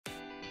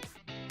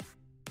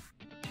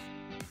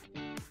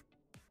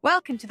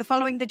Welcome to the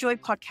Following the Joy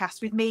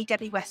podcast with me,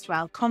 Debbie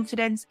Westwell,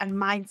 confidence and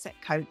mindset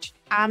coach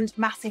and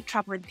massive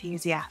travel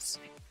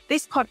enthusiast.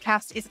 This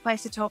podcast is a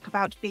place to talk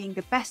about being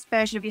the best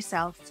version of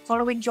yourself,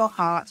 following your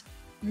heart,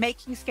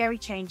 making scary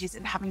changes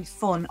and having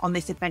fun on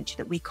this adventure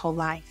that we call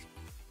life.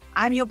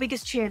 I'm your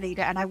biggest cheerleader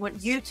and I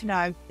want you to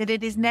know that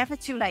it is never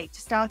too late to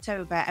start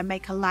over and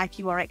make a life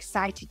you are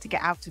excited to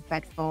get out of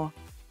bed for.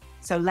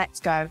 So let's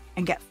go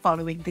and get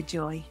following the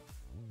joy.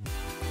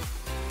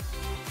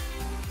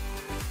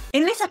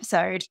 In this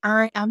episode,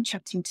 I am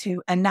chatting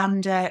to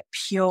Ananda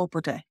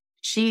Purebuddha.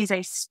 She is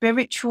a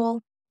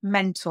spiritual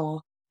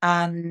mentor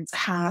and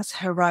has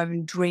her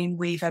own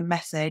Dreamweaver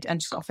Method,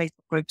 and she's got a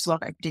Facebook group as well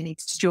that everybody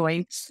needs to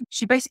join.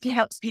 She basically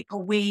helps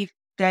people weave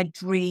their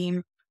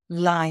dream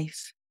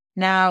life.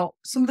 Now,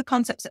 some of the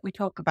concepts that we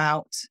talk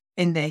about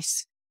in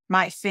this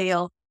might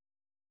feel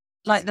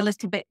like they're a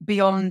little bit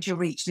beyond your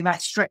reach. They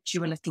might stretch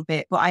you a little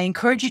bit, but I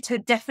encourage you to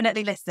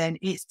definitely listen.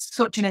 It's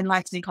such an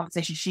enlightening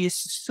conversation. She is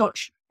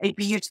such a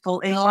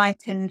beautiful,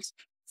 enlightened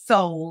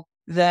soul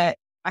that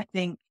I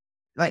think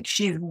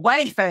she's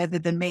way further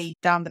than me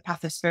down the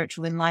path of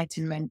spiritual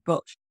enlightenment.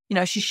 But,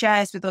 she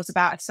shares with us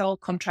about a soul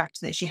contract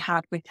that she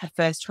had with her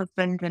first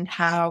husband and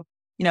how,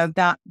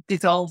 that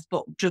dissolved,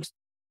 but just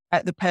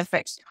at the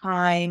perfect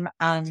time.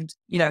 And,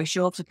 she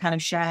also kind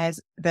of shares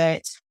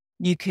that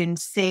you can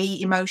see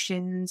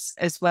emotions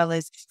as well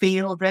as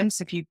feel them.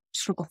 So if you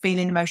struggle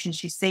feeling emotions,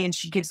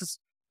 she gives us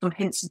some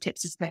hints and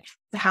tips as to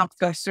how to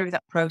go through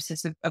that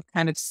process of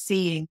kind of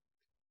seeing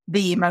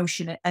the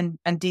emotion and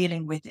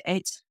dealing with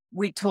it.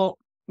 We talk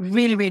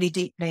really, really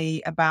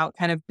deeply about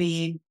kind of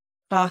being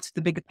part of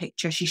the bigger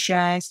picture. She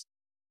shares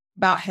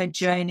about her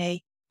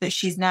journey, that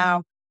she's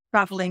now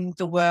traveling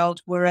the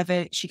world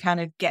wherever she kind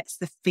of gets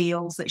the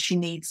feels that she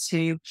needs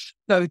to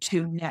go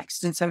to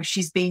next. And so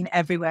she's been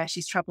everywhere.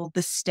 She's traveled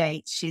the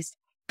States. She's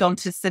gone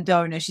to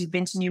Sedona. She's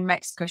been to New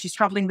Mexico. She's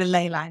traveling the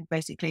ley line,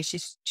 basically.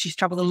 She's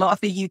traveled a lot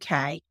of the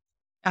UK.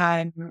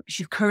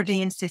 She's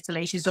currently in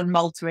Sicily. She's done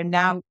Malta. And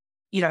now,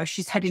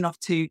 she's heading off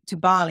to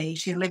Bali.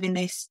 She's living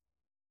this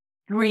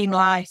dream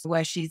life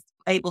where she's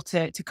able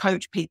to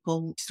coach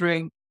people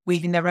through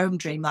weaving their own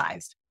dream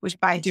lives, which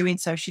by doing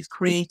so, she's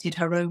created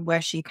her own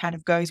where she kind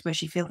of goes, where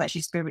she feels like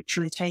she's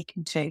spiritually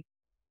taken to.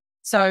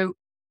 So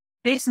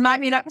this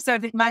might be an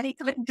episode that you might need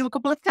to listen to a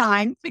couple of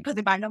times because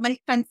it might not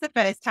make sense the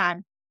first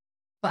time,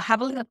 but have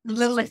a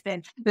little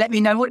listen. Let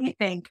me know what you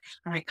think.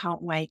 I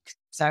can't wait.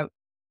 So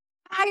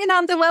hi,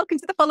 Ananda. Welcome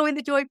to the Following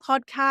the Joy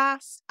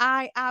podcast.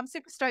 I am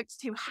super stoked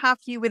to have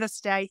you with us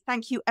today.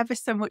 Thank you ever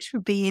so much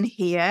for being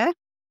here.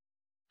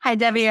 Hi,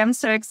 Debbie. I'm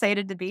so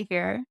excited to be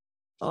here.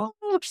 Oh,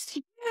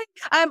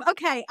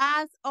 okay.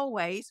 As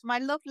always, my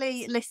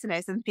lovely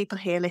listeners and people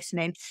here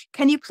listening,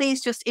 can you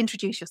please just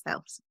introduce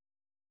yourselves?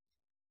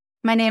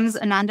 My name is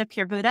Ananda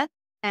Purebuddha,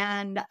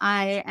 and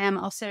I am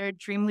also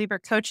Dreamweaver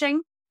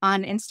Coaching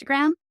on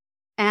Instagram,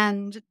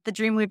 and the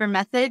Dreamweaver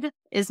Method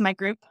is my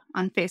group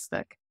on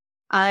Facebook.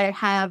 I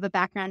have a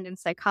background in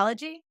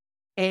psychology,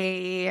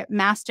 a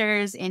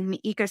master's in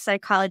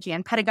ecopsychology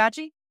and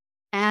pedagogy,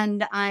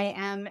 and I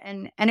am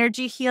an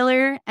energy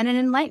healer and an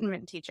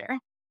enlightenment teacher.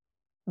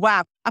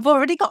 Wow, I've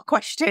already got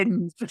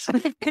questions. I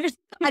just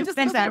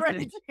love your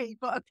energy,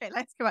 but okay,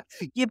 let's go on.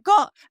 You've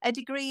got a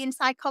degree in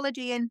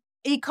psychology and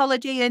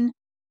ecology and...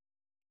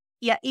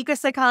 Yeah,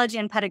 ecopsychology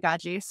and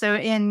pedagogy. So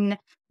in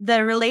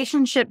the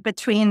relationship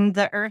between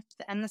the earth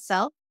and the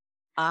self,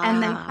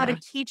 and then how to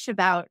teach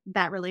about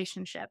that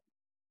relationship.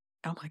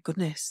 Oh my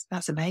goodness,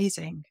 that's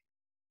amazing.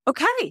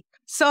 Okay,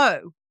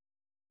 so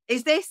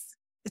is this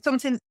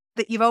something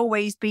that you've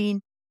always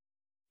been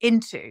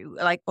into,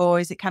 or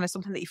is it kind of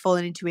something that you've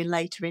fallen into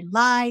later in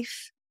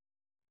life?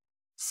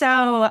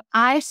 So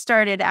I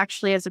started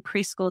actually as a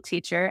preschool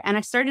teacher, and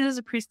I started as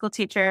a preschool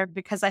teacher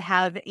because I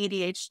have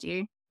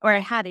ADHD, or I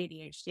had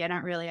ADHD. I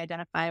don't really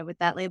identify with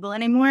that label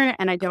anymore,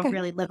 and I don't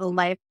really live a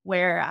life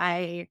where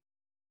I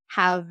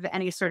have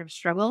any sort of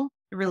struggle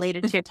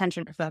related to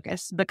attention or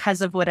focus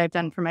because of what I've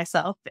done for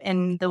myself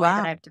in the way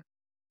that I've done.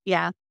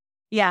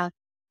 Yeah.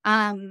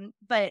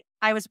 But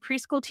I was a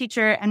preschool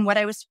teacher, and what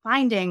I was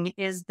finding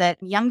is that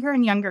younger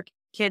and younger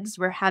kids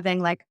were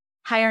having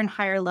higher and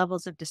higher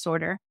levels of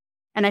disorder.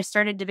 And I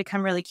started to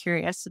become really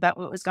curious about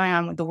what was going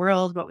on with the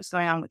world, what was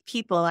going on with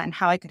people, and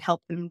how I could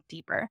help them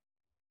deeper.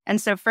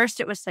 And so first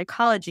it was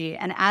psychology.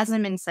 And as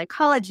I'm in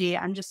psychology,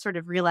 I'm just sort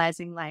of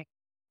realizing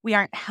we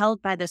aren't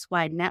held by this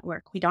wide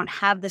network. We don't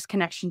have this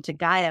connection to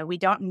Gaia. We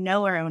don't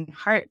know our own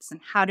hearts.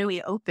 And how do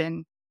we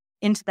open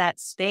into that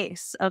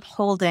space of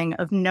holding,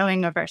 of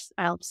knowing of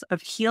ourselves,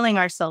 of healing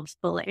ourselves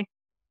fully?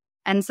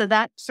 And so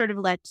that sort of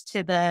led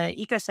to the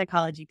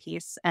ecopsychology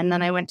piece. And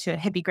then I went to a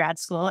hippie grad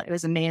school. It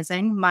was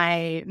amazing.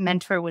 My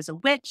mentor was a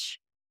witch,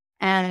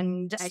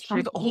 and I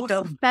taught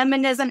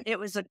ecofeminism. It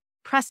was a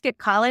Prescott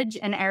College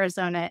in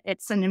Arizona.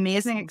 It's an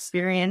amazing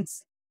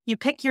experience. You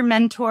pick your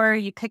mentor,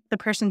 you pick the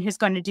person who's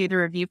going to do the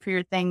review for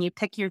your thing, you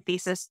pick your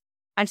thesis.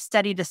 I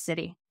studied a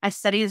city. I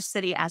studied a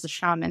city as a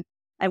shaman.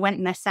 I went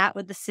and I sat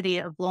with the city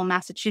of Lowell,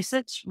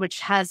 Massachusetts,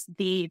 which has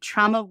the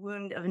trauma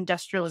wound of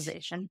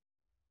industrialization.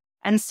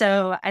 And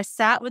so I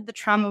sat with the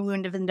trauma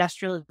wound of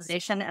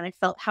industrialization and I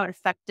felt how it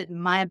affected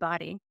my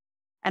body.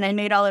 And I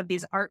made all of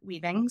these art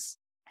weavings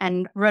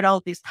and wrote all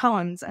of these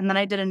poems. And then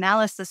I did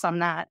analysis on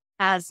that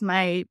as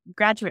my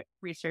graduate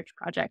research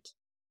project.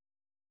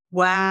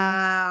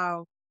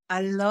 Wow.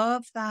 I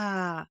love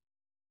that.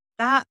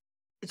 That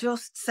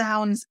just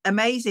sounds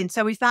amazing.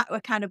 So is that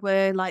kind of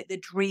where like the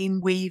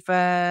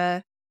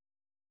Dreamweaver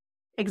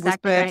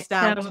Exactly was right. birthed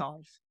out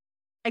of?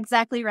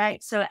 Exactly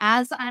right. So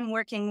as I'm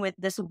working with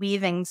this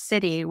weaving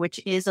city, which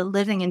is a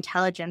living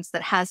intelligence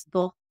that has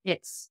both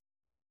its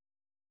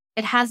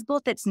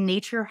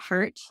nature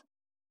hurt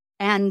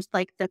and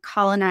like the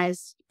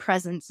colonized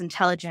presence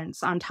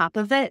intelligence on top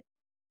of it.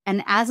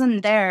 And as I'm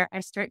there,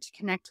 I start to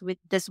connect with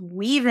this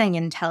weaving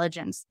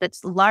intelligence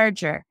that's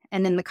larger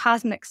and in the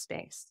cosmic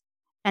space.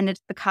 And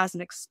it's the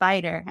cosmic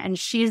spider. And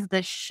she's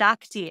the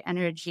Shakti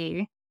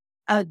energy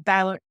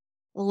about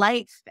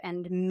life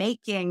and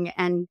making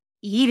and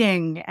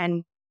eating.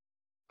 And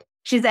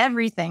she's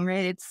everything,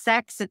 right? It's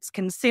sex, it's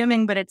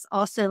consuming, but it's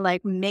also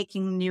like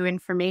making new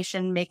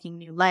information, making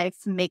new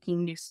life,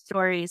 making new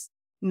stories,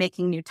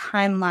 making new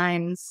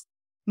timelines,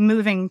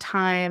 moving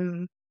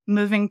time,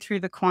 moving through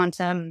the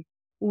quantum,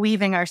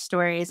 weaving our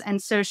stories.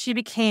 And so she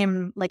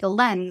became like a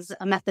lens,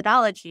 a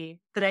methodology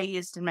that I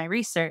used in my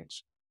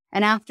research.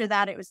 And after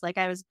that, it was like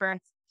I was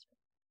birthed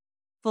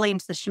fully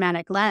into the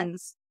shamanic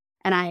lens.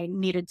 And I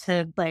needed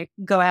to like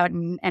go out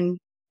and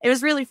it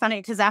was really funny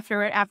because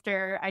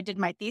after I did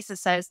my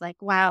thesis, I was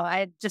like, wow, I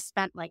had just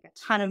spent like a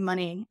ton of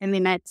money in the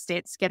United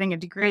States getting a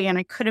degree. And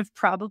I could have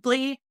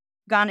probably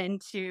gone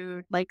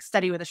into like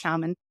study with a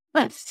shaman.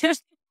 But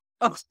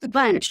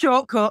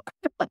Shortcut.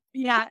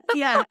 yeah,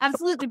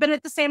 absolutely. But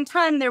at the same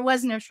time, there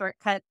was no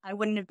shortcut. I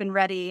wouldn't have been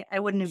ready.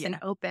 I wouldn't have been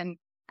open.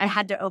 I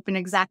had to open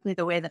exactly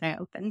the way that I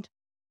opened.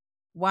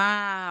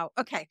 Wow.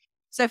 Okay.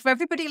 So for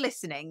everybody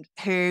listening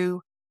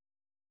who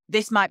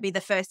this might be the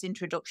first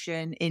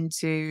introduction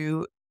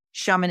into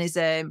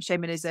shamanism,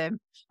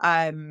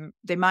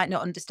 they might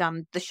not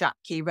understand the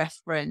Shakti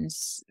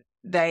reference.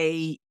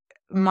 They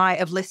might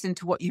have listened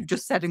to what you've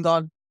just said and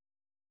gone,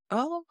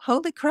 oh,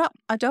 holy crap,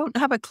 I don't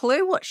have a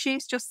clue what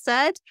she's just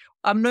said.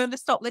 I'm going to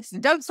stop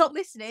listening. Don't stop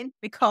listening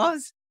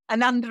because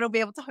Ananda will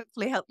be able to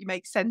hopefully help you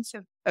make sense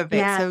of it.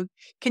 Yeah. So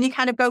can you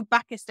kind of go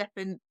back a step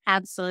and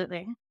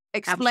Absolutely.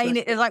 explain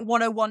it? It's like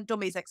 101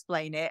 dummies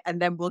explain it, and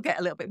then we'll get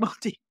a little bit more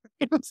deep.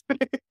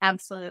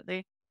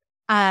 Absolutely.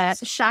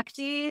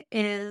 Shakti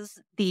is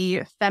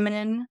the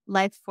feminine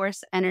life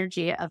force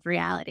energy of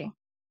reality.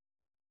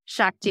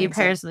 Shakti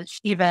pairs with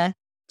Shiva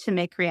to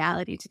make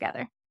reality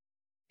together.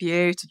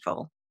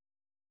 Beautiful.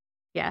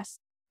 Yes.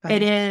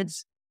 It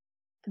is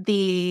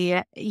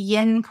the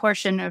yin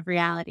portion of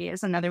reality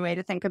is another way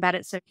to think about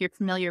it. So if you're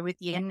familiar with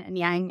yin and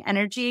yang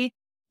energy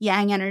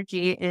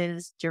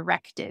is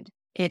directed.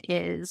 It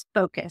is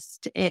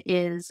focused. It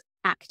is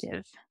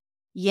active.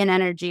 Yin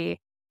energy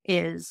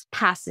is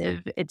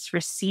passive. It's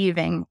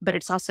receiving, but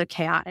it's also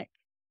chaotic.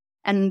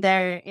 And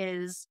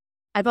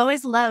I've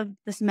always loved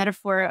this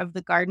metaphor of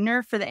the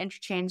gardener for the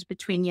interchange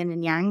between yin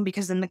and yang,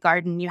 because in the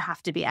garden, you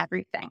have to be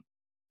everything.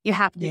 You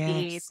have to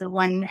be the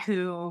one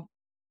who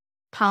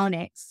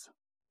pollinates.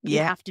 You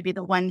have to be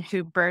the one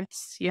who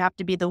births. You have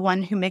to be the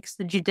one who makes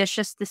the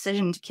judicious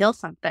decision to kill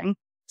something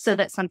so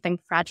that something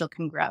fragile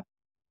can grow.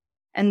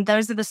 And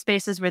those are the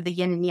spaces where the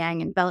yin and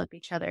yang envelop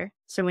each other.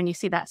 So when you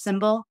see that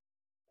symbol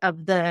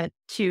of the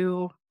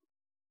two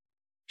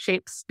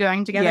shapes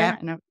going together,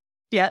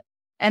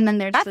 and then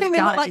there's I think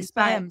they look like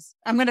sperms.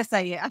 I'm going to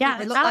say it. I think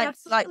they look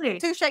like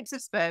two shapes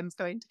of sperms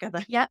going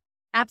together. Yeah,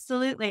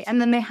 absolutely.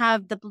 And then they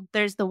have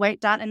there's the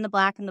white dot and the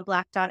black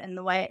dot and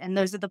the white. And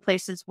those are the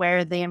places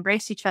where they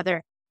embrace each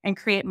other and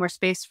create more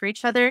space for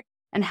each other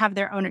and have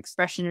their own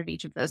expression of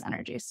each of those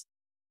energies.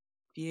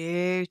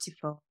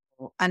 Beautiful.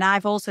 And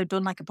I've also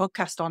done like a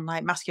podcast on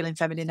like masculine,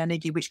 feminine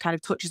energy, which kind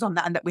of touches on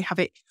that, and that we have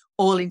it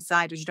all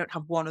inside us. You don't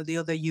have one or the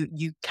other.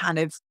 You kind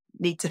of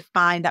need to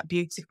find that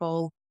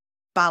beautiful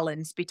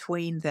balance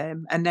between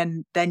them,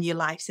 and then your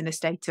life's in a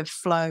state of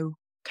flow,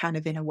 kind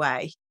of in a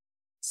way.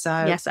 So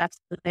yes,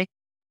 absolutely.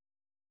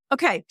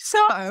 Okay,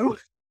 so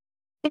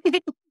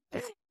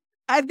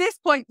at this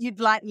point, you'd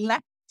like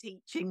left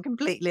teaching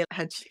completely,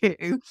 had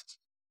you?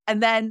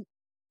 And then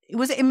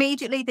was it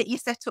immediately that you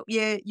set up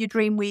your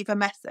Dreamweaver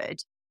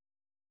method?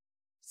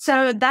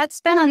 So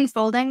that's been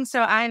unfolding.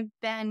 So I've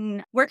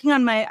been working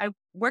on I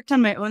worked on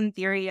my own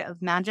theory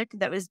of magic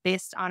that was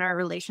based on our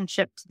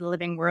relationship to the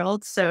living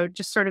world. So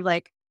just sort of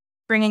like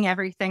bringing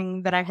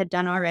everything that I had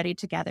done already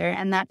together.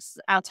 And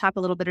I'll talk a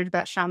little bit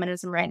about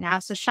shamanism right now.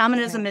 So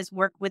shamanism is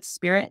work with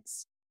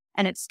spirits,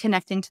 and it's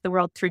connecting to the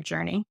world through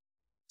journey.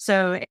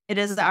 So it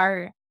is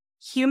our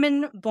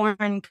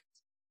human-born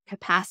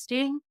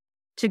capacity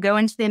to go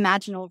into the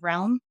imaginal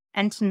realm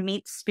and to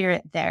meet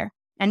spirit there.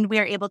 And we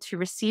are able to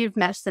receive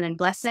medicine and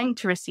blessing,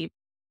 to receive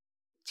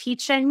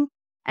teaching,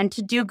 and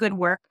to do good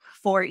work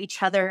for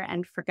each other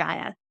and for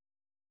Gaia.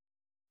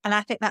 And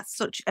I think that's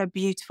such a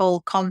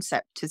beautiful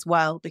concept as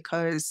well,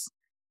 because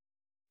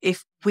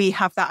if we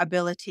have that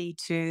ability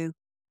to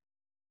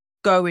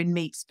go and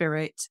meet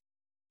spirit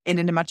in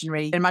an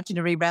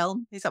imaginary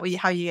realm, is that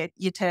how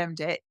you termed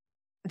it,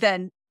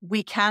 then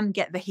we can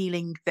get the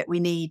healing that we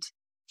need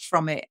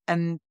from it.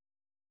 And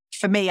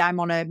for me, I'm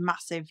on a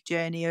massive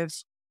journey of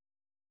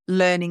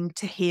learning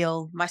to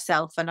heal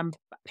myself, and I'm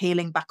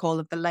peeling back all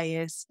of the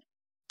layers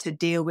to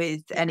deal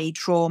with any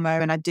trauma.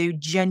 And I do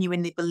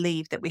genuinely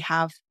believe that we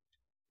have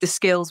the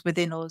skills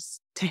within us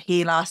to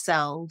heal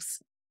ourselves,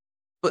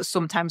 but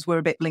sometimes we're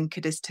a bit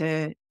blinkered as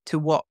to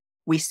what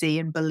we see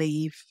and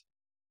believe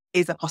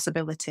is a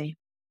possibility.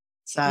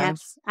 So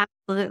yes,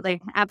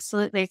 absolutely.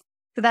 Absolutely.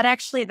 So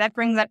that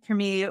brings up for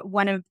me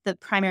one of the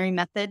primary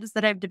methods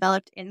that I've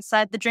developed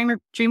inside the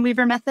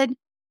Dreamweaver method,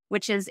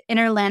 which is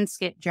inner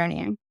landscape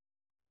journeying.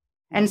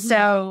 And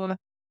so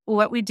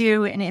what we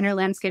do in inner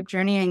landscape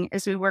journeying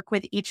is we work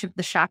with each of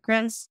the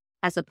chakras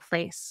as a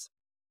place.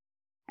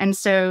 And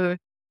so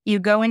you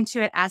go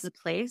into it as a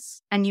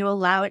place and you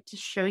allow it to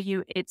show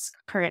you its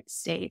current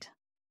state.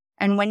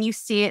 And when you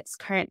see its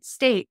current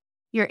state,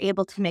 you're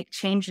able to make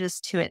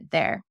changes to it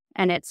there.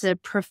 And it's a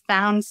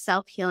profound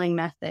self-healing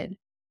method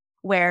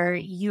where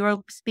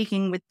you're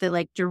speaking with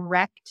the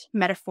direct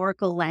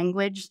metaphorical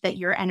language that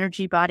your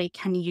energy body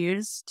can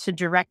use to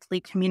directly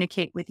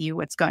communicate with you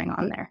what's going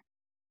on there.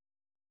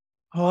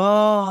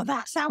 Oh,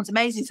 that sounds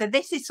amazing. So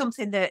this is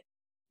something that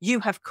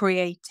you have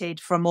created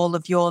from all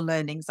of your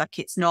learnings. Like,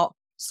 it's not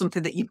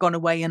something that you've gone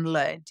away and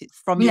learned. It's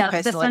from your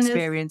personal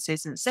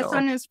experiences and stuff. This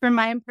one is from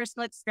my own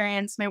personal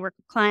experience, my work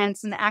with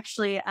clients. And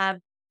actually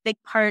a big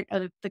part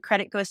of the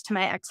credit goes to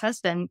my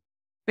ex-husband,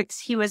 because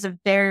he was a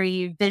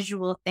very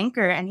visual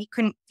thinker and he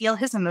couldn't feel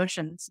his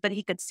emotions, but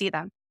he could see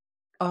them.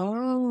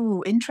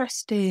 Oh,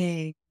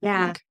 interesting.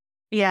 Yeah.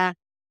 Yeah.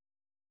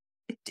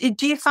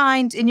 Do you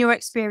find in your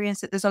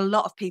experience that there's a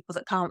lot of people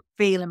that can't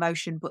feel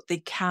emotion, but they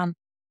can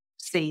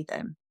see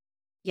them?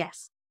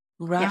 Yes.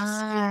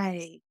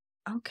 Right.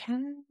 Yes.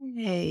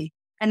 Okay.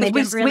 And they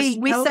we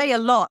say a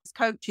lot as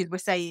coaches, we're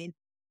saying,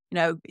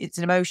 it's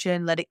an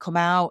emotion, let it come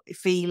out,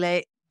 feel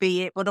it,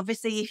 be it. But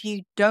obviously, if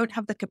you don't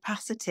have the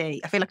capacity,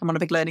 I feel like I'm on a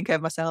big learning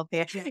curve myself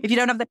here. Yeah. If you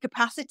don't have the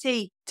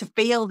capacity to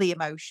feel the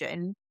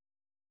emotion,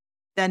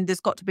 then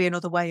there's got to be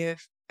another way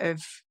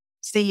of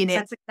seeing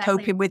it,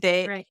 coping with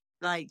it,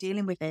 right.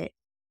 Dealing with it.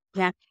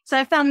 Yeah. So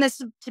I found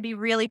this to be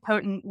really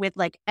potent with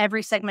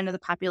every segment of the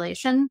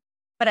population,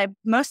 but I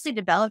mostly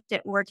developed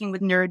it working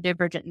with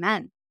neurodivergent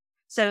men.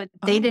 So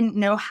they didn't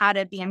know how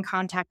to be in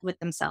contact with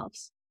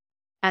themselves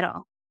at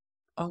all.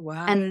 Oh,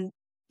 wow. And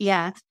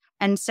yeah.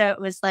 And so it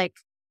was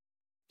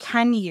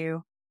can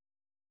you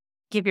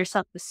give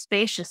yourself the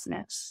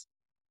spaciousness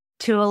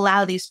to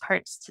allow these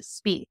parts to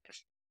speak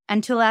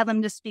and to allow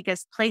them to speak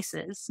as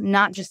places,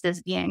 not just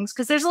as beings?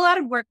 Because there's a lot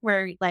of work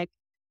where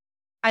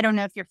I don't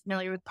know if you're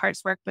familiar with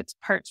parts work, but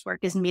parts work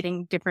is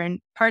meeting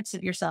different parts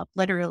of yourself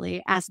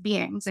literally as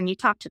beings, and you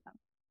talk to them.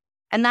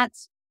 And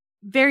that's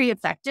very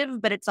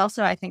effective, but it's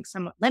also, I think,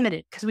 somewhat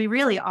limited, because we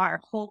really are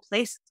whole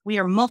places. We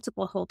are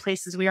multiple whole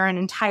places. We are an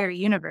entire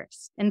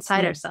universe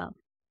inside ourselves.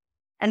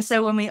 And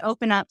so when we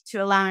open up to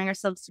allowing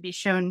ourselves to be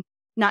shown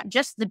not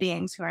just the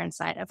beings who are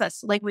inside of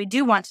us, we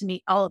do want to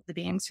meet all of the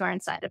beings who are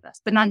inside of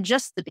us, but not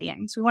just the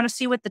beings. We want to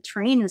see what the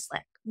terrain is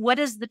like. What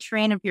is the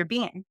terrain of your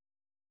being?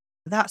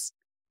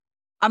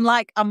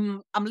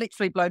 I'm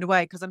literally blown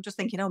away, because I'm just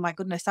thinking, oh my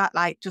goodness, that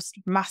just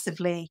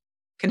massively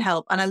can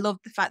help. And I love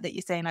the fact that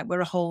you're saying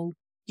we're a whole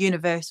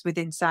universe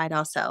within inside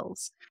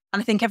ourselves.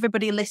 And I think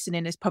everybody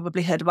listening has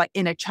probably heard of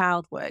inner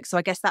child work. So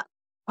I guess that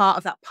part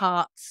of that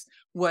parts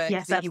work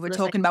that you were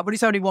talking about, but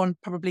it's only one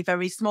probably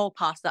very small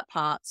part of that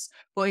parts,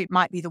 but it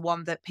might be the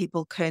one that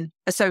people can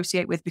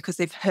associate with because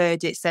they've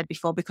heard it said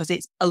before, because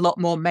it's a lot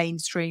more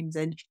mainstream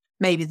than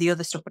maybe the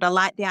other stuff. But I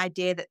like the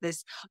idea that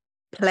there's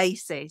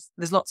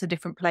lots of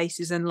different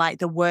places, and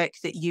the work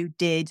that you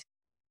did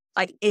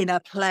in a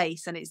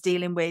place, and it's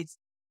dealing with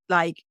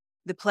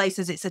the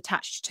places it's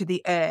attached to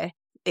the earth,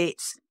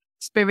 it's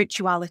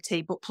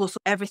spirituality, but plus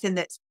everything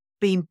that's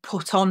been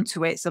put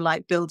onto it. So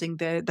building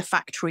the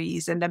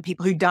factories, and then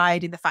people who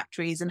died in the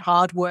factories, and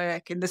hard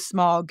work, and the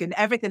smog, and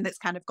everything that's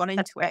kind of gone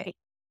into it.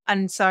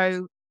 And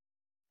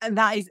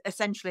that is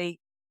essentially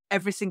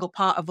every single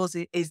part of us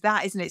is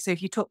that, isn't it? So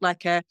if you took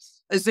a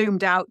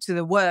zoomed out to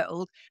the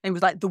world, and it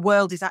was the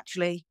world is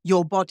actually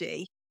your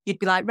body, you'd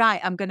be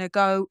right, I'm going to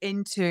go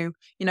into,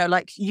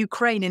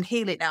 Ukraine and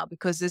heal it now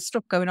because there's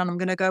stuff going on. I'm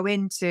going to go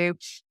into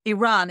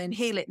Iran and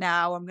heal it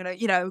now. I'm going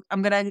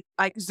to,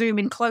 zoom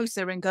in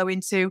closer and go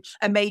into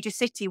a major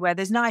city where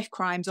there's knife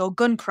crimes or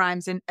gun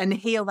crimes and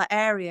heal that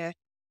area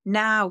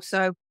now.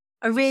 So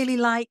I really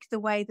like the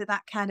way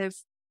that kind of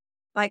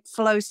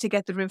flows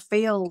together and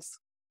feels.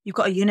 You've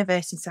got a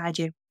universe inside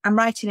you. I'm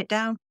writing it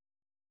down.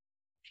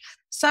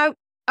 So,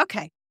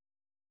 okay.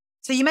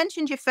 So you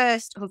mentioned your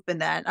first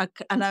husband there,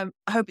 and I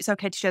hope it's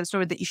okay to share the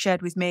story that you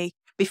shared with me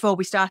before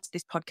we started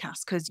this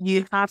podcast, because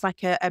you have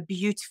a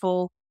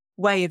beautiful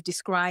way of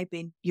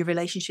describing your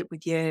relationship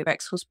with your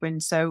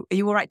ex-husband. So are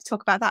you all right to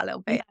talk about that a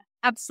little bit? Yeah,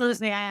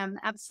 absolutely, I am.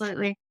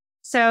 Absolutely.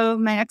 So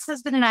my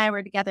ex-husband and I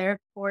were together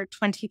for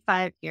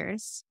 25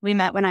 years. We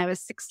met when I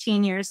was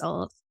 16 years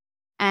old.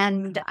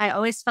 And I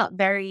always felt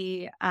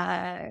very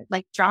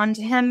like drawn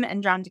to him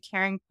and drawn to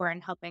caring for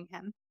and helping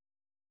him.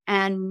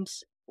 And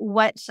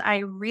what I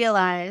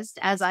realized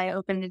as I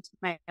opened into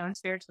my own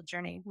spiritual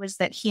journey was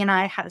that he and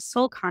I had a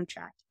soul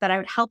contract that I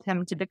would help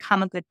him to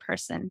become a good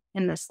person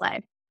in this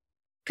life.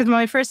 Because when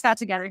we first got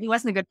together, he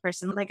wasn't a good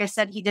person. Like I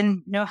said, he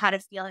didn't know how to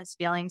feel his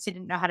feelings. He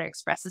didn't know how to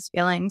express his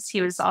feelings.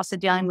 He was also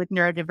dealing with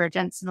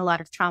neurodivergence and a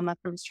lot of trauma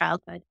from his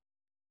childhood.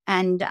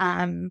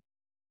 And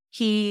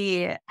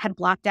he had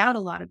blocked out a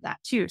lot of that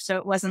too. So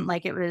it wasn't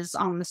like it was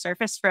on the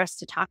surface for us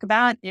to talk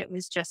about. It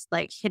was just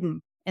like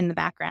hidden in the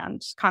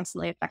background,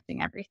 constantly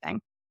affecting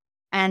everything.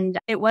 And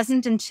it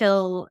wasn't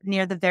until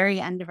near the very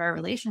end of our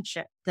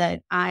relationship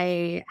that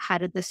I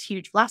had this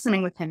huge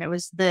blossoming with him. It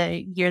was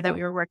the year that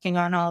we were working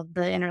on all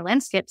the inner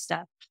landscape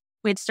stuff.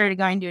 We'd started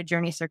going to a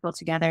journey circle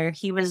together.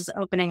 He was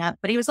opening up,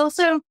 but he was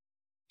also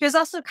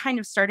kind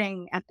of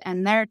starting at the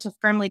end there to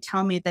firmly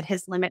tell me that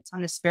his limits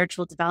on his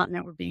spiritual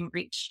development were being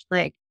reached.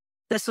 Like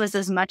this was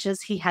as much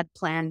as he had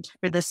planned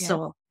for this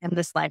soul in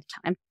this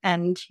lifetime.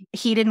 And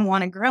he didn't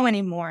want to grow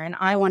anymore, and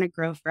I want to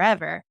grow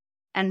forever.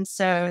 And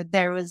so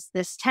there was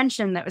this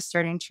tension that was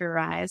starting to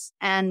arise.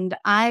 And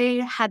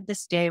I had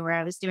this day where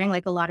I was doing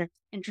like a lot of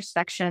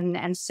introspection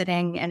and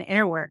sitting and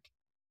inner work.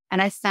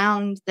 And I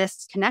found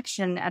this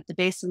connection at the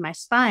base of my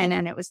spine,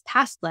 and it was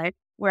past life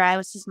where I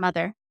was his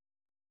mother,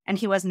 and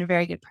he wasn't a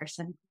very good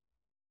person.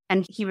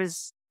 And he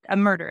was a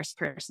murderous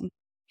person.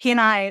 He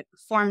and I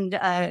formed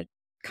a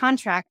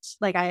contract,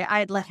 like I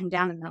had let him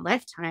down in that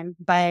lifetime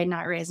by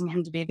not raising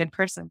him to be a good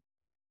person.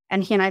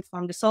 And he and I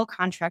formed a soul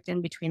contract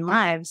in between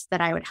lives that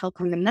I would help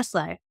him in this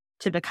life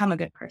to become a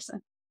good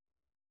person.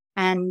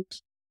 And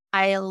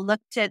I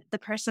looked at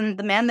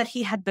the man that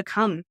he had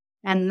become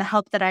and the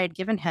help that I had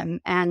given him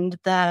and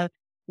the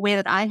way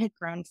that I had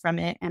grown from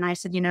it. And I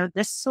said,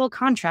 this soul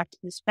contract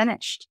is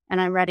finished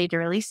and I'm ready to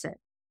release it.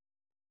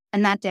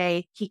 And that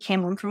day he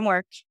came home from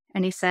work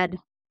and he said,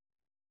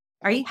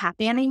 "Are you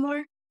happy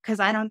anymore? Because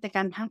I don't think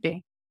I'm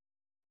happy."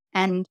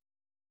 And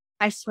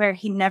I swear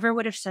he never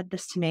would have said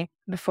this to me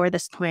before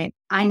this point.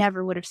 I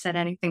never would have said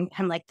anything to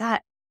him like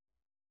that.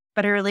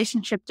 But our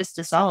relationship just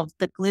dissolved.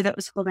 The glue that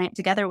was holding it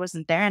together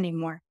wasn't there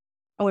anymore.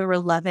 And we were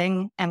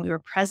loving and we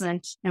were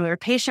present and we were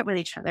patient with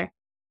each other.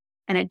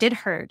 And it did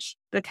hurt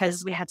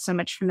because we had so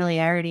much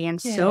familiarity and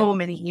so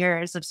many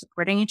years of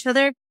supporting each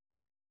other.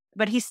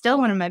 But he's still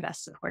one of my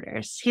best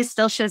supporters. He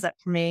still shows up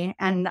for me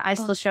and I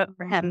still show up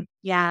for him.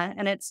 Yeah.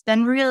 And it's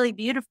been really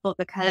beautiful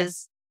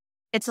because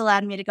it's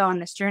allowed me to go on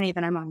this journey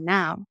that I'm on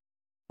now,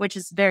 which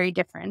is very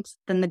different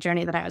than the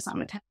journey that I was on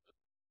with him.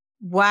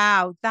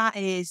 Wow,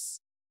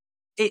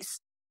 it's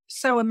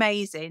so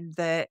amazing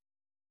that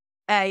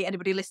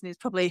anybody listening is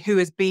probably who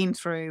has been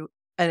through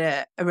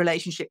a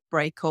relationship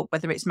breakup,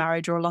 whether it's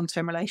marriage or a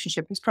long-term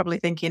relationship, is probably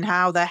thinking,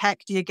 how the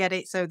heck do you get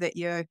it so that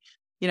you're,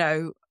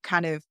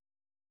 kind of,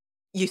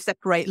 you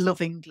separate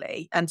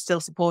lovingly and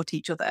still support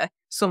each other?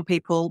 Some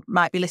people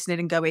might be listening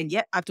and going,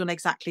 "Yep, I've done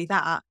exactly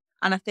that."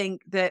 And I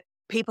think that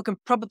people can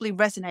probably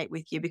resonate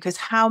with you because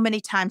how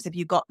many times have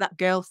you got that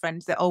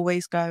girlfriend that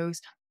always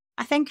goes,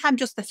 "I think I'm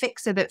just the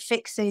fixer that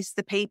fixes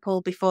the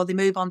people before they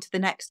move on to the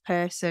next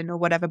person," or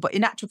whatever. But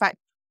in actual fact,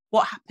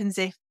 what happens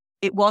if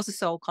it was a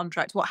soul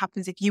contract? What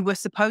happens if you were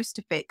supposed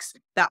to fix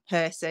that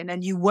person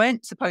and you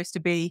weren't supposed to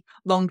be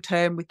long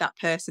term with that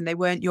person? They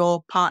weren't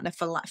your partner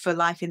for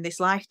life in this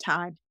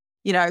lifetime.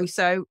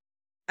 So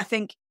I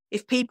think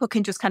if people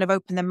can just kind of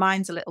open their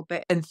minds a little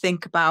bit and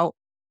think about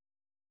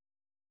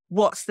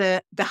what's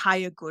the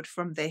higher good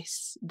from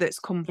this that's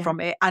come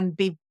from it, and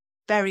be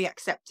very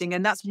accepting.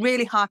 And that's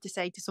really hard to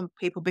say to some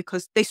people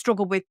because they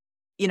struggle with,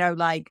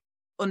 like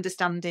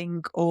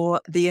understanding or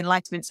the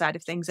enlightenment side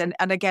of things. And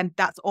again,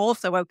 that's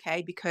also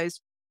okay because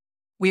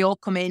we all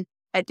come in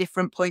at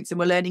different points and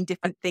we're learning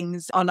different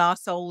things on our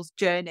soul's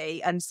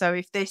journey. And so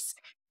if this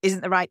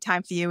isn't the right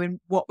time for you and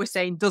what we're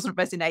saying doesn't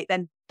resonate,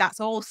 then that's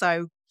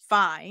also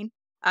fine.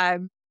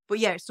 But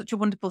yeah, it's such a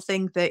wonderful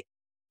thing that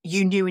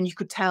you knew and you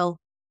could tell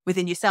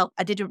within yourself.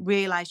 I didn't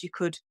realize you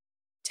could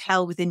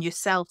tell within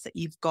yourself that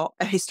you've got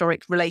a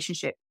historic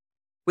relationship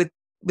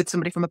with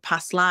somebody from a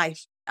past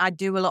life. I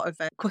do a lot of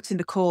cutting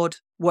the cord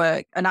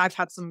work, and I've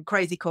had some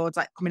crazy cords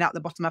like coming out the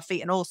bottom of my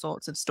feet and all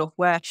sorts of stuff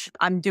where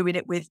I'm doing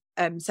it with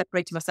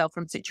separating myself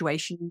from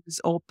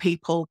situations or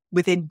people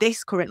within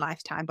this current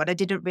lifetime. But I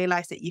didn't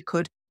realize that you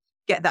could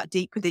get that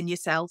deep within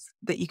yourself,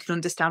 that you can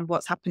understand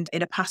what's happened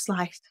in a past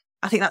life.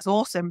 I think that's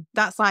awesome.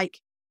 That's like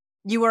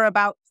you were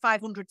about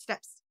 500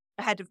 steps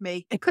ahead of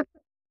me.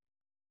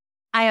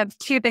 I have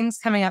two things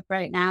coming up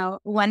right now.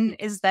 One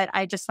is that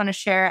I just want to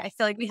share, I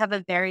feel like we have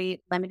a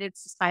very limited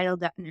societal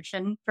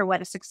definition for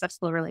what a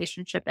successful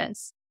relationship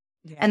is.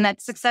 Yeah. And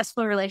that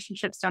successful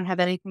relationships don't have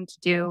anything to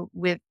do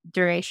with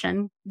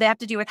duration. They have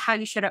to do with how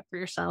you showed up for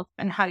yourself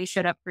and how you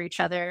showed up for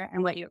each other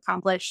and what you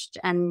accomplished.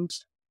 And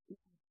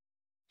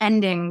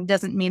ending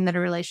doesn't mean that a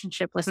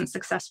relationship wasn't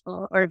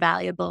successful or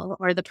valuable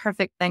or the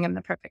perfect thing in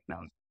the perfect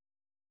moment.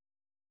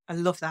 I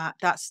love that.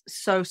 That's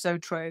so, so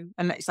true.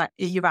 And it's like,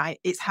 you're right.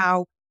 It's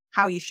how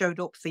you showed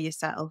up for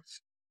yourself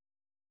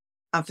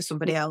and for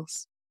somebody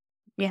else.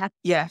 Yeah.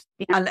 Yeah.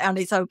 Yeah. And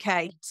it's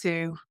okay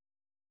to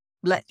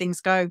let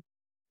things go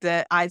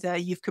that either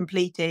you've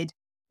completed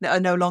that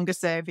are no longer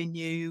serving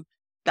you,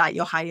 that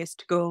your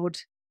highest good.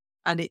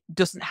 And it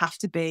doesn't have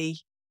to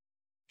be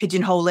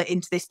pigeonhole it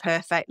into this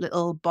perfect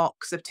little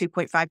box of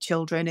 2.5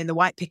 children in the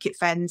white picket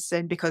fence.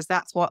 And because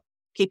that's what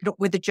keeping up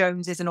with the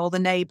Joneses and all the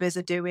neighbours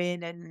are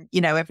doing and,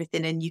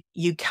 everything. And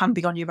you can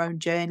be on your own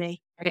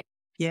journey. Right.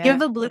 Yeah. You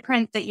have a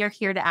blueprint that you're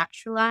here to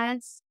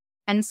actualize.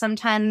 And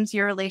sometimes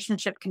your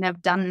relationship can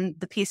have done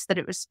the piece that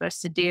it was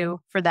supposed to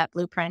do for that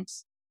blueprint.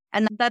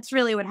 And that's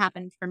really what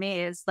happened for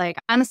me is like,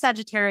 I'm a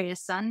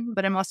Sagittarius sun,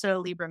 but I'm also a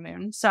Libra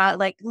moon. So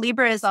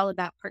Libra is all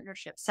about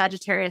partnership.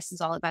 Sagittarius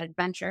is all about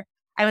adventure.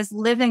 I was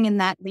living in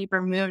that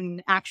Libra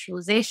moon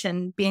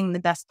actualization, being the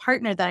best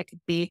partner that I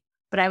could be,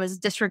 but I was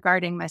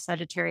disregarding my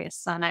Sagittarius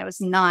sun. I was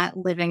not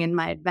living in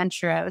my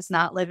adventure. I was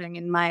not living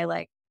in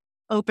my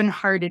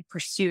open-hearted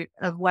pursuit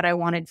of what I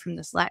wanted from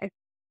this life.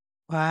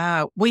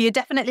 Wow. Well, you're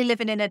definitely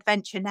living in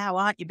adventure now,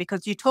 aren't you?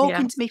 Because you're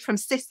talking to me from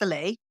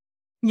Sicily.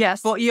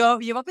 Yes. But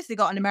you've obviously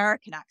got an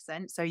American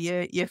accent, so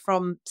you're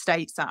from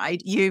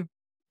stateside. You've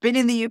been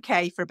in the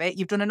UK for a bit.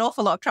 You've done an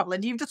awful lot of travel,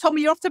 and you've just told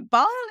me you're off to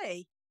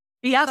Bali.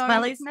 Yes, So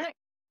Bali's next.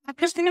 I'm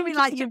just going to be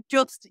like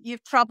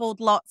you've travelled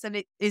lots,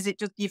 and is it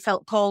just you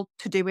felt called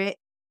to do it?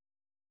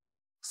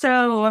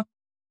 So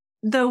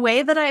the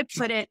way that I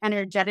put it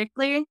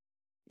energetically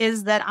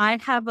is that I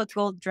have a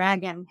gold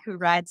dragon who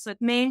rides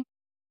with me,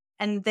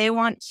 and they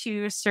want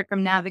to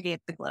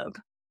circumnavigate the globe.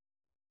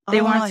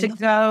 They want to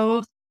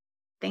go.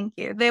 Thank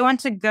you. They want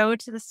to go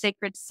to the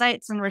sacred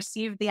sites and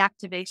receive the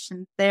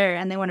activation there.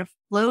 And they want to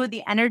flow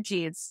the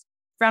energies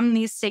from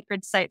these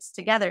sacred sites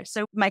together.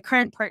 So my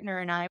current partner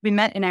and I, we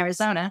met in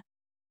Arizona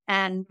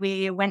and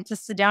we went to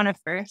Sedona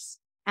first.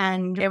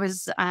 And it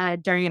was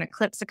during an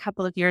eclipse a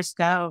couple of years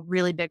ago,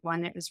 really big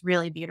one. It was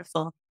really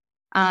beautiful.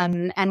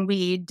 And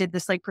we did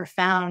this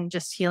profound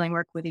just healing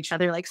work with each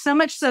other, so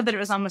much so that it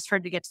was almost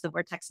hard to get to the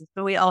vortexes.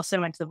 But we also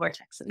went to the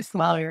vortexes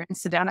while we were in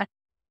Sedona.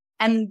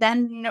 And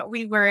then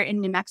we were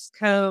in New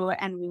Mexico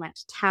and we went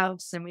to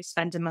Taos and we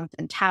spent a month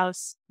in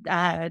Taos,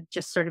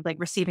 just sort of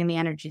receiving the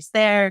energies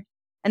there.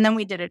 And then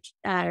we did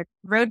a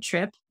road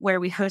trip where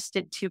we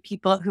hosted two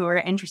people who were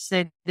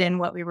interested in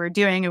what we were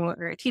doing and what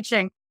we were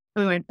teaching.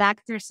 We went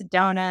back through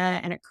Sedona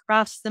and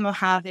across the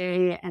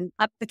Mojave and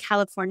up the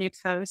California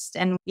coast.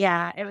 And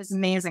yeah, it was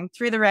amazing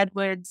through the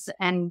redwoods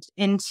and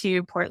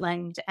into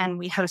Portland. And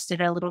we hosted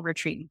a little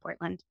retreat in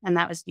Portland. And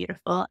that was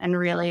beautiful and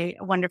really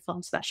wonderful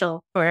and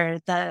special for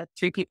the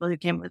three people who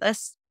came with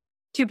us.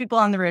 2 people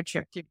on the road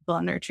trip, 2 people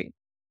on the retreat.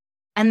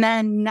 And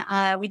then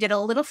we did a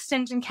little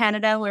stint in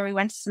Canada where we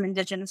went to some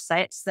Indigenous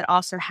sites that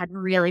also had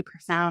really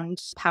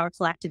profound,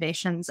 powerful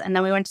activations. And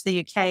then we went to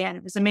the UK and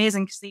it was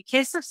amazing because the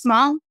UK is so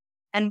small.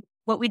 And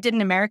what we did in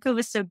America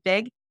was so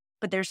big,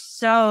 but there's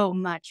so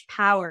much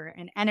power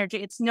and energy.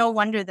 It's no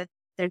wonder that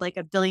there's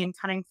a billion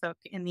cunning folk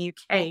in the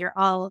UK. You're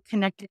all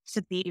connected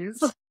to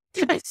these.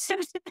 Yeah.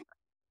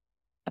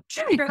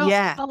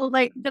 All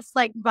just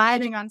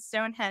vibing on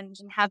Stonehenge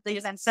and have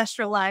these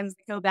ancestral lines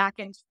that go back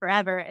into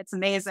forever. It's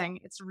amazing.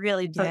 It's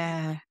really potent.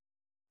 Yeah.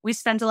 We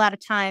spent a lot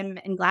of time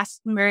in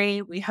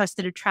Glastonbury. We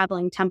hosted a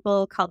traveling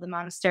temple called the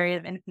Monastery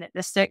of Infinite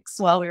Mystics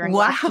while we were in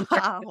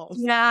Glastonbury.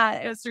 Yeah,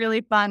 it was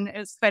really fun. It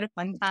was quite a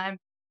fun time.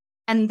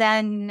 And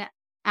then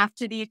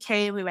after the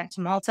UK, we went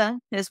to Malta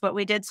is what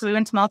we did. So we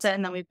went to Malta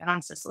and then we've been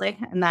on Sicily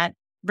and that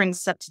brings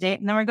us up to date.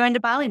 And then we're going to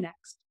Bali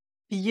next.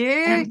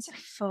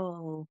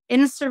 Beautiful.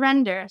 In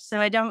surrender. So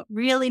I don't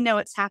really know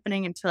what's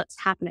happening until it's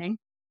happening.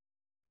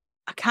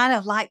 I kind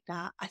of like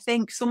that. I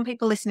think some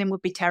people listening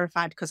would be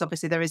terrified because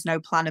obviously there is no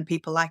plan and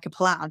people like a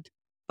plan.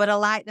 But I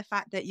like the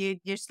fact that you're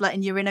just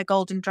letting your inner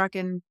golden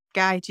dragon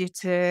guide you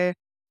to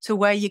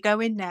where you're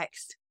going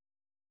next.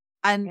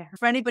 And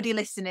for anybody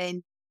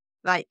listening,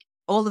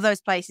 all of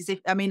those places,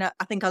 I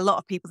think a lot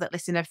of people that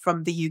listen are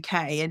from the UK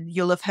and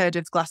you'll have heard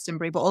of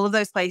Glastonbury, but all of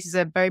those places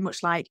are very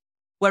much like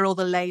where all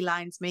the ley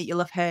lines meet. You'll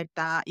have heard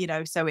that,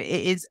 so it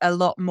is a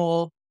lot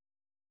more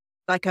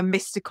like a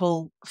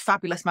mystical,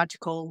 fabulous,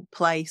 magical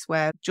place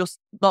where just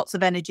lots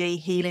of energy,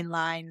 healing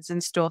lines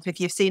and stuff.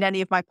 If you've seen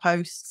any of my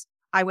posts,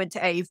 I went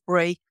to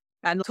Avebury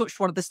and touched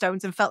one of the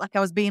stones and felt like I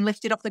was being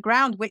lifted off the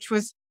ground, which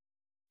was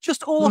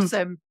just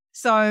awesome.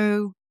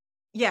 So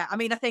yeah, I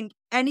think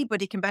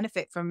anybody can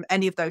benefit from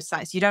any of those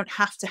sites. You don't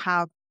have to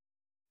have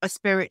a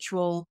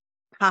spiritual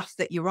path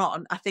that you're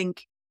on. I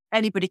think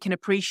anybody can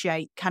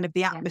appreciate kind of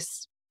the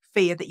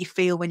atmosphere that you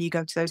feel when you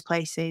go to those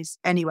places.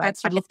 Anyway,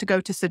 I'd love to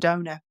go to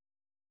Sedona.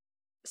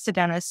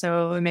 Sedona is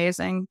so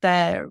amazing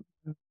that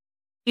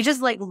you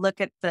just look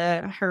at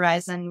the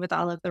horizon with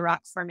all of the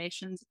rock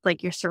formations.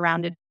 You're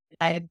surrounded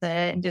by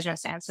the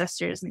indigenous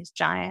ancestors and these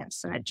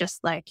giants, and it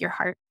just your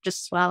heart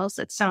just swells.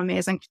 It's so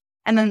amazing.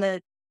 And then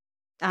the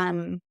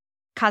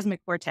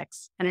cosmic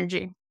vortex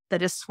energy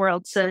that is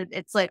swirled. So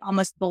it's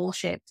almost bowl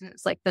shaped. And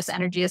it's this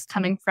energy is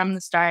coming from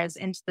the stars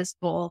into this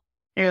bowl.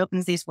 It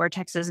opens these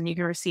vortexes and you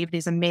can receive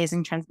these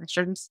amazing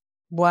transmissions.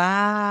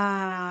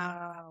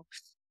 Wow.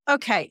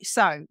 Okay,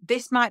 so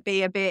this might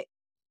be a bit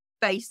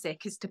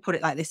basic, is to put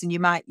it like this, and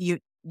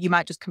you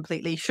might just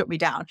completely shut me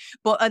down.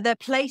 But are there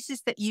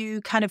places that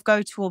you kind of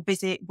go to or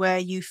visit where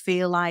you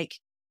feel like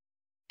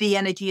the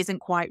energy isn't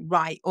quite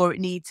right, or it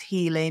needs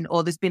healing,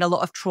 or there's been a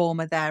lot of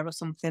trauma there or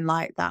something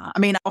like that? I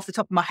mean, off the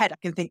top of my head, I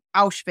can think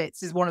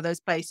Auschwitz is one of those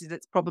places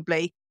that's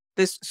probably,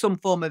 there's some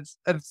form of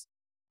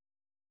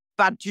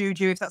bad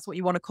juju, if that's what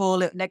you want to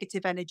call it,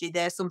 negative energy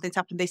there. Something's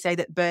happened. They say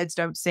that birds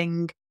don't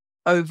sing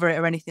over it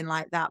or anything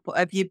like that. But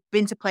have you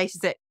been to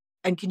places that,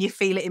 and can you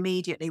feel it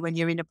immediately when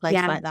you're in a place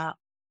like that?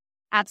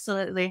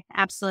 Absolutely.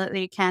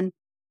 Absolutely can.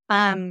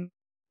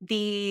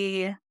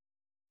 The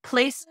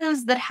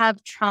places that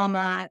have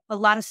trauma, a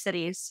lot of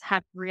cities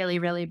have really,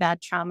 really bad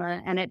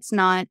trauma, and it's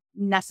not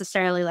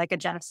necessarily like a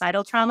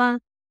genocidal trauma,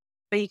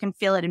 but you can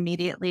feel it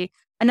immediately.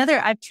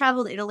 I've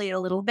traveled Italy a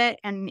little bit,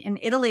 and in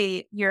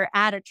Italy, you're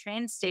at a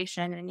train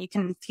station and you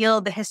can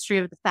feel the history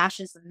of the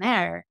fascism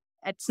there.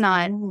 It's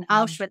not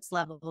Auschwitz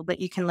level, but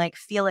you can like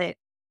feel it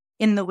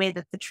in the way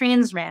that the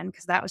trains ran,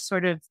 because that was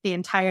sort of the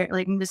entire,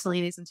 like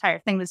Mussolini's entire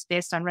thing was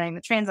based on running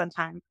the trains on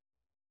time.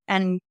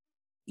 And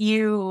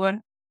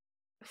you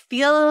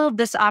feel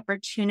this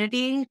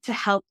opportunity to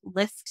help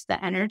lift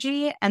the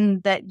energy,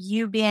 and that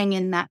you being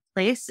in that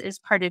place is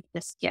part of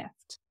this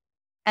gift.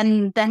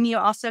 And then you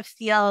also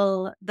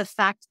feel the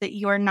fact that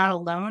you're not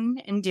alone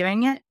in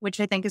doing it, which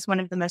I think is one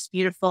of the most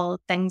beautiful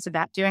things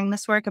about doing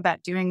this work,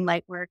 about doing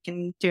light work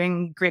and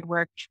doing grid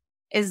work,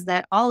 is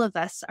that all of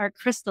us are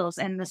crystals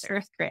in this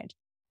earth grid.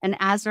 And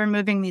as we're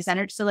moving these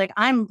energies, so like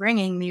I'm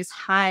bringing these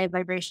high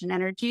vibration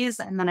energies,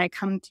 and then I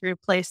come through a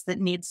place that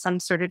needs some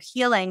sort of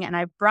healing, and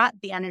I brought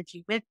the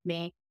energy with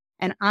me,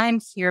 and I'm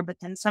here, but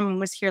then someone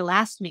was here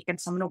last week and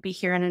someone will be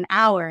here in an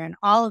hour. And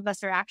all of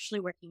us are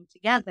actually working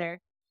together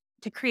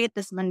to create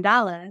this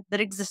mandala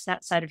that exists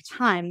outside of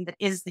time, that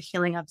is the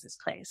healing of this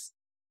place.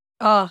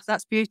 Oh,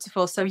 that's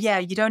beautiful. So yeah,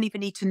 you don't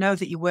even need to know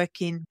that you're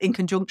working in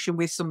conjunction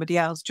with somebody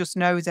else. Just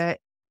know that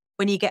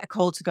when you get a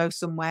call to go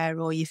somewhere,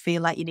 or you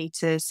feel like you need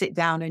to sit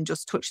down and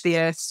just touch the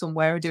earth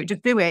somewhere or do it,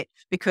 just do it,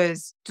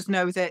 because just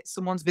know that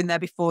someone's been there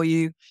before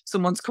you,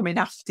 someone's coming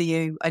after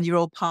you, and you're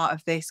all part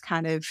of this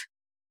kind of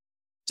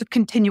just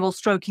continual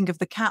stroking of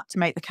the cat to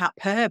make the cat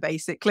purr,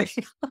 basically.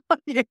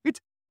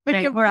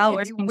 Right, we're all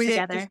working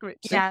together.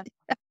 Yeah.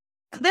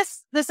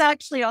 This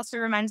actually also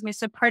reminds me.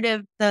 So part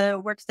of the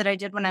work that I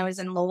did when I was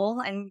in Lowell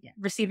and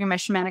receiving my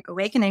shamanic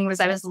awakening was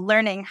I was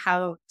learning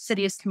how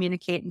cities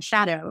communicate in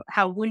shadow,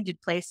 how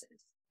wounded places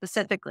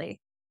specifically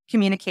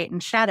communicate in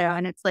shadow.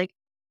 And it's like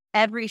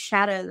every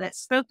shadow that's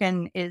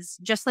spoken is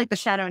just like the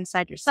shadow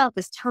inside yourself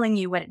is telling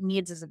you what it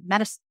needs as a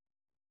medicine.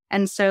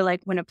 And so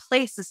like when a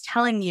place is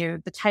telling you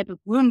the type of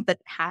wound that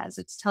it has,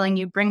 it's telling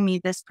you, bring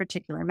me this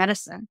particular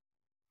medicine.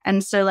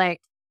 And so like,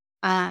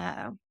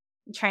 I'm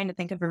trying to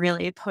think of a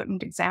really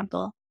potent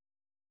example.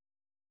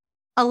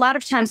 A lot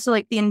of times, so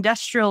like the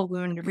industrial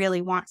wound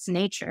really wants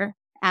nature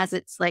as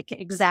its like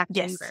exact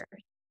neighbor,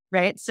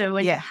 right? So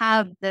when you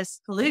have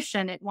this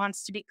pollution, it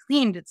wants to be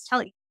cleaned. It's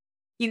telling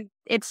you,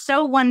 it's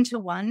so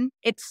one-to-one.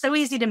 It's so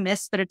easy to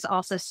miss, but it's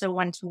also so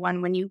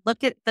one-to-one. When you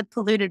look at the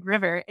polluted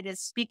river, it is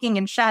speaking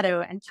in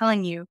shadow and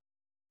telling you,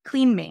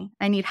 clean me.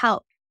 I need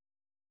help.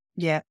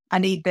 Yeah. I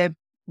need the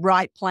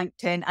right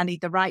plankton. I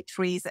need the right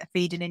trees that are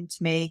feeding into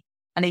me.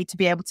 I need to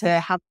be able to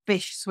have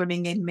fish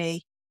swimming in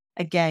me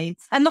again.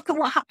 And look at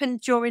what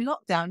happened during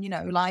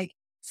lockdown, like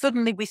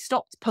suddenly we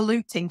stopped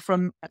polluting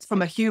from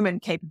a human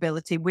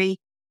capability. We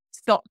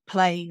stopped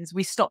planes,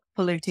 we stopped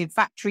polluting,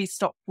 factories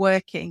stopped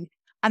working.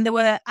 And there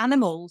were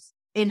animals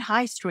in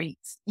high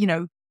streets,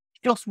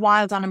 just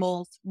wild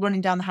animals running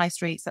down the high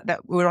streets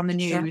that were on the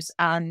news,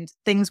 and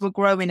things were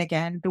growing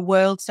again. The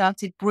world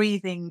started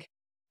breathing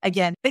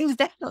again. Things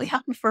definitely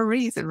happen for a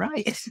reason,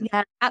 right?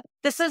 Yeah.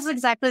 This is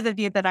exactly the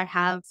view that I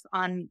have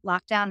on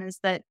lockdown, is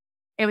that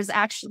it was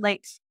actually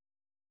like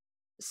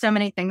so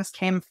many things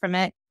came from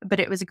it,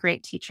 but it was a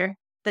great teacher.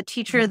 The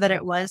teacher that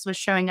it was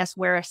showing us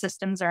where our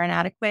systems are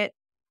inadequate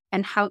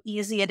and how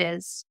easy it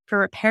is for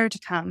repair to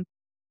come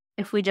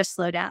if we just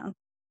slow down.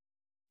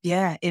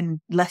 Yeah,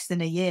 in less than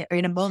a year or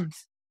in a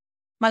month.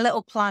 My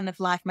little plan of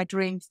life, my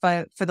dream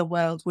for the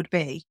world would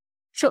be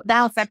shut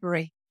down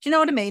February. Do you know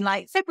what I mean?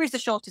 Like February is the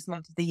shortest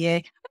month of the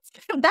year.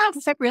 Let's shut down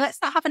for February.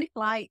 Let's not have any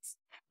flights.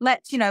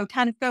 Let's,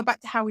 kind of go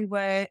back to how we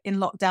were in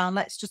lockdown.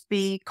 Let's just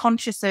be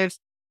conscious of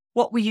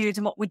what we use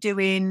and what we're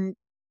doing,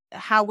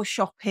 how we're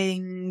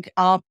shopping,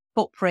 our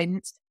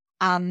footprint,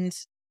 and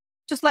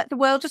just let the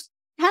world just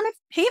kind of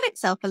heal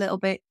itself a little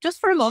bit just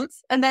for a month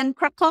and then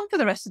crack on for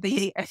the rest of the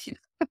year.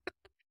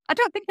 I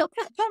don't think he'll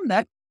catch on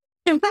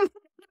though.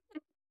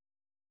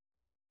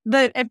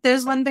 But if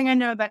there's one thing I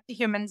know about the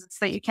humans, it's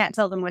that you can't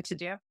tell them what to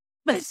do.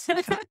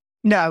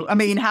 No, I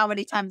mean, how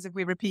many times have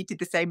we repeated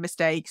the same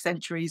mistake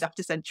centuries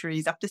after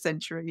centuries after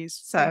centuries?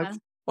 So,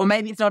 or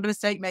maybe it's not a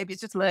mistake, maybe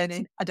it's just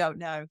learning. I don't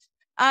know.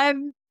 All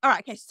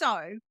right, okay.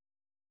 So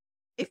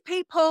if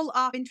people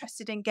are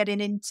interested in getting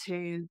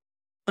into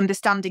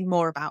understanding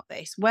more about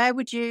this, where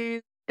would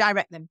you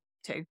direct them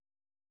to?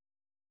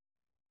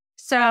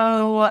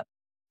 So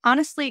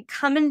honestly,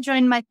 come and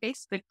join my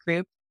Facebook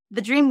group,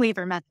 the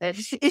Dreamweaver Method.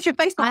 Is your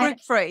Facebook group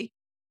free?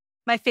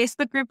 My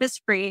Facebook group is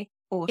free.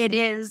 Awesome. It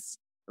is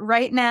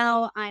right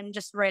now. I'm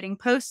just writing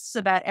posts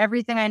about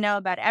everything I know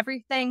about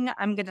everything.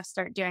 I'm going to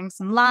start doing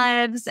some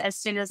lives as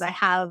soon as I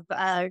have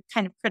a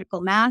kind of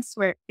critical mass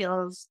where it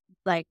feels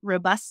like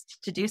robust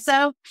to do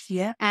so.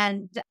 Yeah.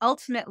 And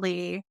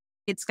ultimately,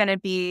 it's going to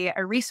be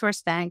a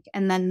resource bank,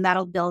 and then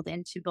that'll build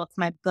into both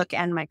my book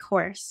and my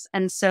course.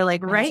 And so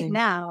like right Amazing.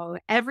 now,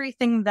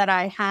 everything that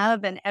I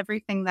have and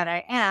everything that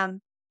I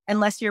am,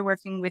 unless you're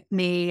working with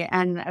me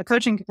and a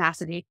coaching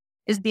capacity,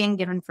 is being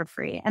given for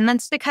free. And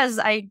that's because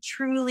I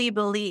truly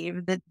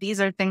believe that these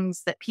are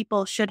things that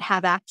people should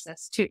have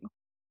access to.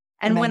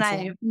 And when I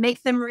Amazing.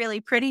 make them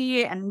really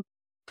pretty and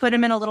put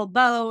them in a little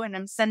bow and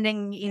I'm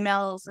sending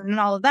emails and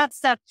all of that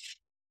stuff,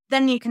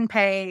 then you can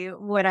pay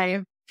what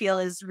I feel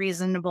is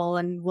reasonable,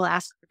 and we'll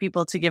ask for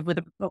people to give with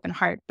an open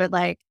heart. But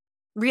like,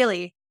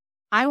 really,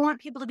 I want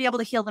people to be able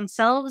to heal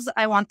themselves.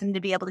 I want them to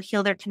be able to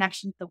heal their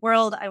connection to the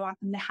world. I want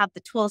them to have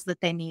the tools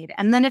that they need.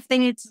 And then if they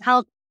need some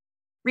help,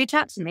 reach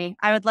out to me.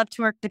 I would love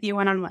to work with you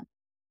one-on-one.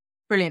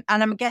 Brilliant.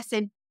 And I'm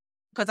guessing,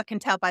 because I can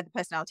tell by the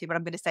personality, but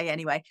I'm going to say it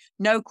anyway,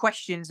 no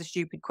question is a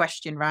stupid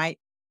question, right?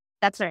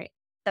 That's right.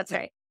 That's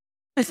right.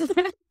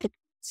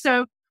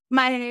 So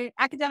my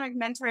academic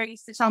mentor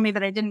used to tell me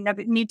that I didn't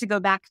need to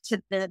go back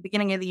to the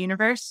beginning of the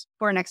universe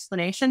for an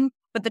explanation.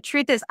 But the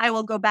truth is, I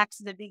will go back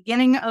to the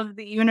beginning of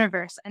the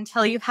universe and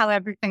tell you how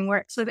everything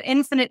works with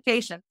infinite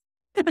patience.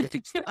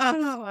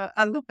 Oh,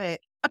 I love it.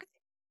 Okay.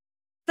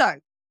 So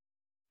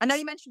I know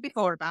you mentioned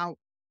before about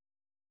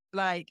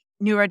like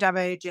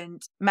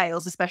neurodivergent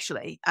males,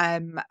 especially,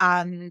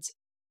 and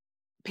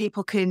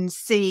people can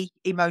see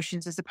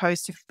emotions as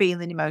opposed to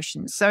feeling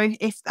emotions. So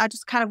if I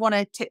just kind of want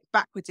to tip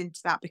backwards into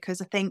that,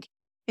 because I think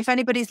if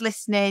anybody's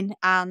listening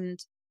and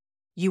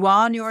you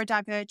are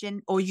neurodivergent,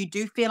 or you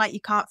do feel like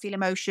you can't feel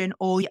emotion,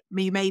 or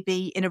you may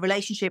be in a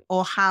relationship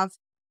or have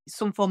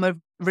some form of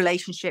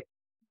relationship,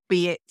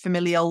 be it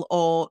familial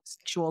or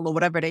sexual or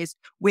whatever it is,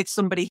 with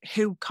somebody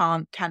who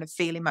can't kind of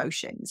feel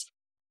emotions,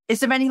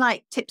 is there any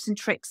like tips and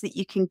tricks that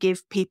you can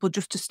give people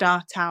just to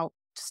start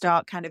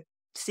kind of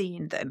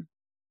seeing them?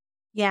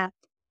 Yeah.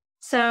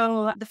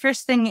 So the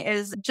first thing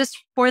is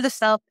just for the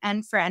self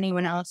and for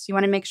anyone else, you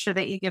want to make sure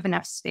that you give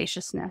enough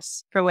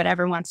spaciousness for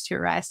whatever wants to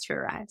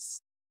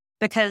arise.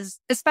 Because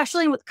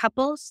especially with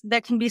couples,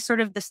 there can be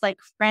sort of this like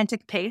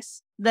frantic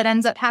pace that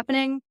ends up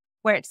happening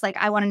where it's like,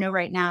 I want to know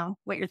right now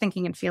what you're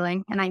thinking and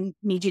feeling, and I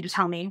need you to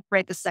tell me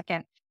right this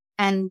second.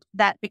 And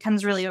that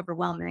becomes really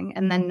overwhelming,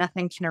 and then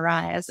nothing can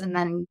arise. And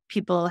then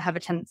people have a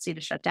tendency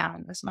to shut down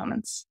in those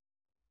moments.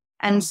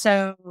 And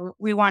so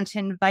we want to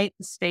invite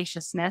the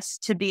spaciousness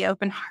to be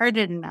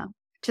open-hearted enough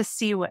to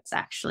see what's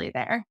actually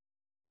there.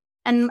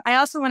 And I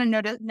also want to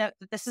note that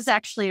this is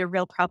actually a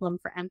real problem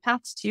for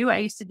empaths too. I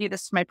used to do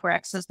this to my poor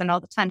ex-husband all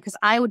the time because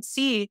I would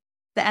see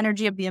the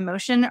energy of the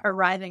emotion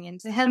arriving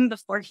into him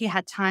before he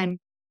had time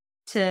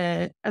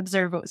to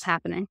observe what was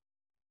happening.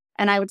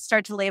 And I would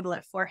start to label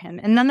it for him.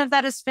 And none of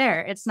that is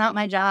fair. It's not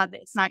my job.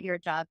 It's not your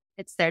job.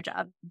 It's their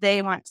job.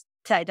 They want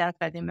to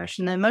identify the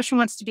emotion. The emotion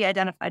wants to be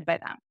identified by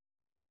them.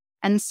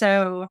 And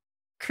so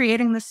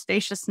creating the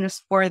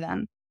spaciousness for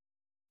them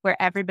where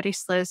everybody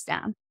slows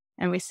down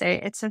and we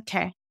say, it's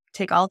okay.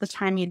 Take all the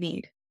time you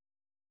need.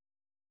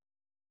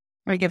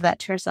 We give that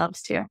to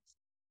ourselves too.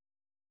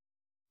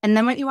 And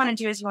then what you want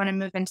to do is you want to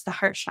move into the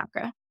heart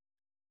chakra.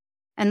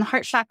 And the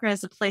heart chakra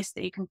is a place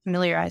that you can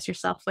familiarize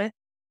yourself with.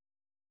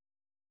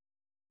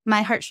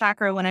 My heart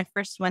chakra, when I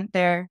first went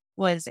there,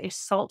 was a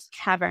salt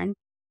cavern,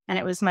 and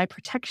it was my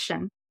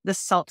protection, the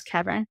salt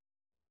cavern.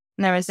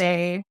 And there was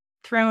a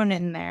throne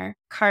in there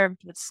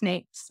carved with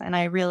snakes, and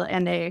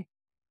a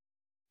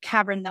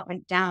cavern that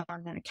went down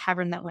and a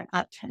cavern that went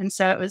up. And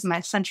so it was my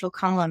central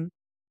column,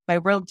 my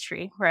world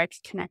tree, where I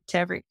could connect to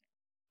everything.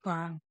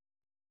 Wow.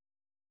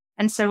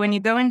 And so when you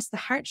go into the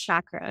heart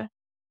chakra,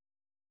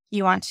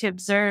 you want to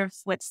observe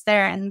what's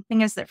there. And the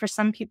thing is that for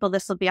some people,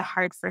 this will be a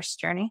hard first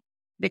journey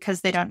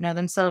because they don't know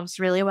themselves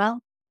really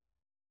well.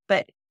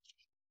 But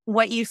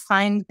what you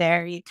find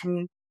there, you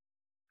can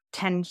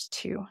tend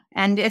to.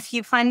 And if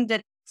you find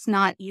that it's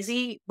not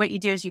easy, what you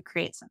do is you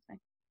create something.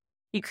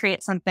 You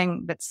create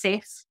something that's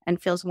safe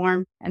and feels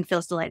warm and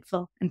feels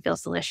delightful and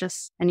feels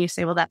delicious. And you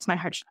say, well, that's my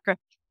heart chakra.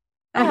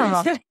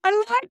 Oh,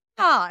 I like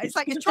that. It's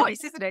like a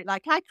choice, isn't it?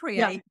 Like I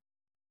create,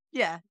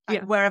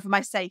 wherever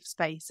my safe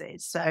space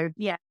is. So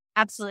yeah,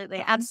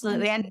 absolutely.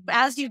 Absolutely. And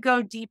as you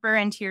go deeper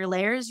into your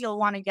layers, you'll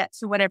want to get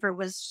to whatever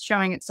was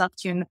showing itself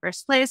to you in the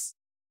first place,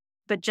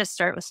 but just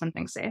start with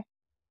something safe.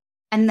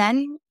 And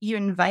then you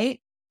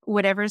invite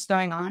whatever's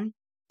going on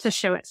to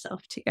show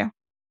itself to you.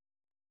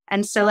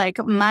 And so like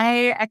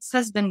my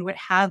ex-husband would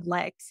have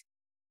like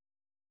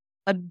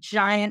a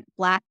giant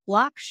black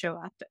block show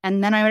up.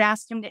 And then I would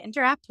ask him to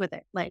interact with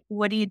it. Like,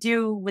 what do you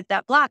do with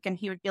that block? And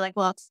he would be like,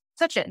 well,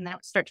 touch it. And then it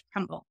would start to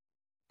crumble.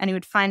 And he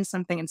would find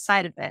something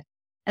inside of it.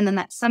 And then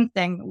that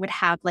something would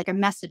have like a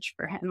message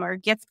for him or a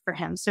gift for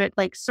him. So it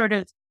like sort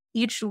of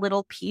each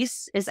little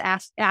piece is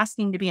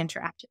asking to be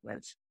interacted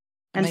with.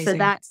 And amazing. So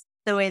that's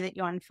the way that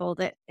you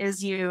unfold it,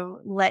 is you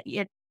let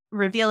it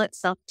reveal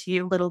itself to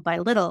you little by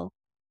little.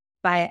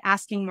 by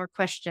asking more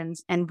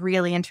questions and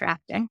really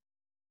interacting.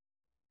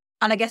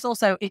 And I guess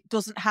also it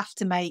doesn't have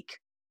to make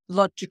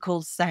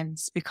logical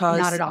sense, because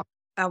Not at all.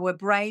 our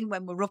brain,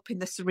 when we're up in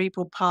the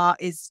cerebral part,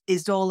 is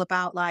all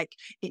about like,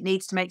 it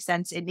needs to make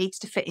sense. It needs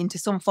to fit into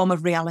some form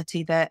of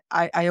reality that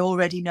I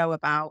already know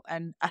about.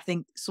 And I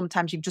think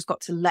sometimes you've just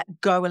got to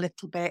let go a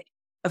little bit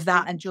of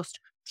that and just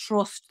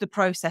trust the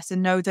process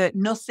and know that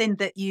nothing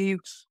that you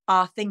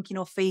are thinking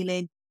or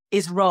feeling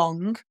is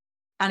wrong,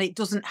 and it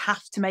doesn't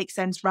have to make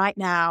sense right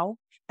now.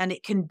 And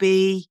it can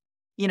be,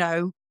 you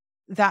know,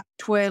 that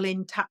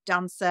twirling tap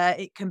dancer,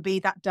 it can be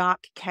that dark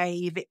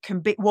cave, it can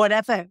be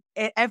whatever.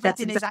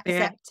 Everything is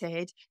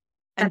accepted.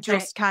 And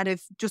just kind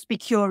of just be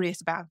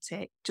curious about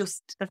it.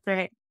 Just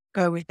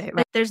go with it.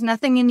 Right? There's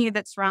nothing in you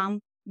that's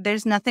wrong.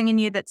 There's nothing in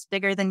you that's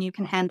bigger than you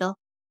can handle.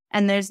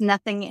 And there's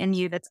nothing in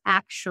you that's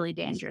actually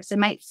dangerous. It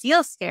might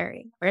feel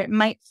scary, or it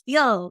might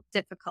feel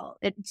difficult.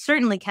 It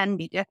certainly can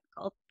be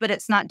difficult, but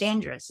it's not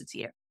dangerous. It's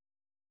you.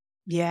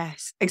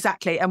 Yes,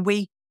 exactly. And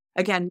we,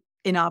 again,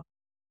 in our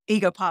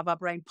ego part of our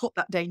brain, put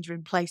that danger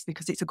in place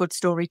because it's a good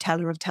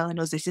storyteller of telling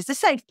us this is a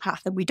safe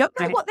path, and we don't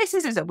know what this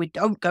is, and we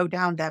don't go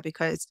down there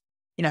because,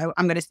 you know,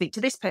 I'm going to speak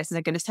to this person,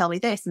 they're going to tell me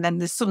this, and then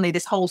there's suddenly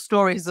this whole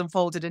story has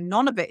unfolded and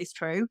none of it is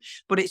true,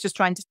 but it's just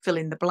trying to fill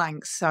in the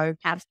blanks. So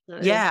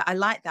absolutely, yeah, I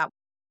like that.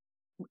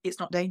 It's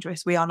not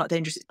dangerous. We are not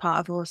dangerous. It's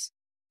part of us.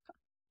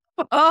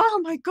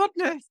 Oh my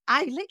goodness,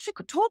 I literally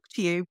could talk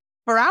to you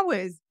for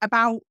hours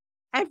about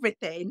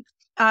everything,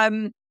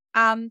 and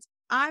I'm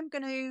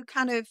going to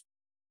kind of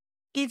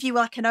give you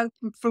like an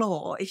open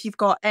floor if you've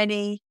got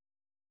any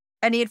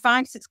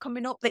advice that's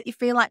coming up that you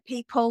feel like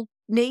people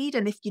need,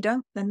 and if you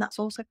don't, then that's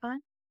also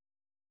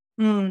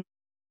fine.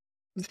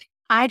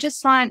 I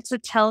just want to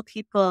tell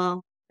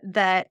people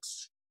that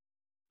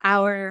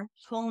our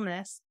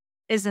wholeness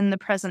is in the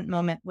present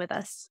moment with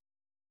us,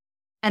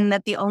 and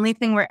that the only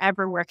thing we're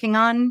ever working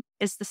on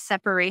is the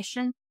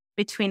separation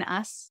between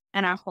us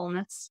and our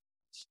wholeness.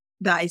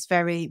 That is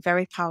very,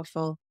 very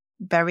powerful,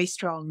 very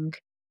strong.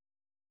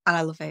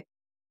 I love it.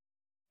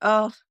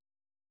 Oh,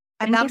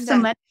 thank you so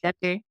much,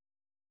 Debbie.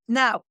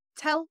 Now,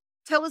 tell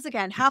us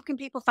again, how can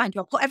people find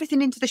you? I'll put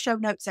everything into the show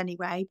notes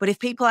anyway, but if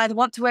people either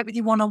want to work with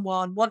you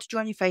one-on-one, want to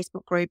join your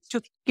Facebook group,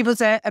 just give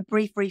us a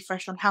brief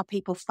refresh on how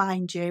people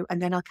find you,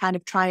 and then I'll kind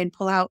of try and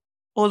pull out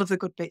all of the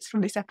good bits from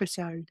this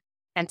episode.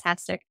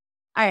 Fantastic.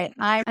 All right.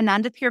 I'm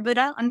Ananda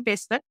Purebuddha on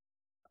Facebook.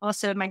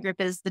 Also, my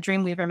group is the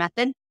Dreamweaver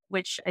Method,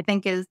 which I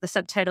think is the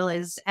subtitle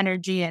is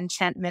Energy,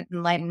 Enchantment,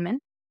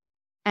 Enlightenment.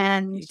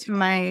 And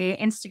my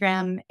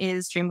Instagram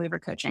is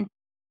Dreamweaver Coaching.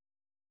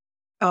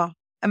 Oh,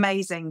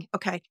 amazing.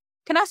 Okay.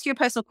 Can I ask you a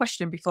personal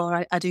question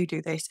before I do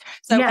this?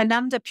 So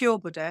Ananda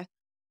Purebuddha,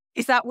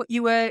 is that what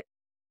you were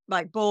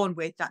like born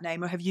with, that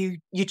name, or have you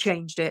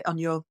changed it on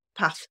your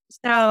path?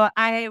 So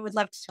I would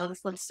love to tell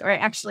this little story,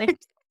 actually.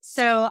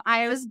 So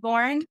I was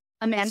born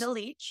Amanda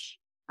Leach.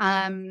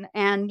 And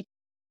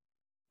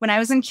when I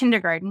was in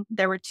kindergarten,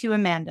 there were two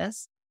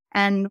Amandas,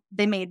 and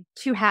they made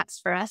two hats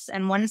for us.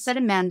 And one said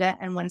Amanda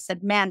and one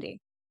said Mandy.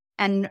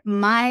 And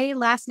my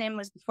last name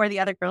was before the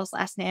other girl's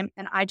last name.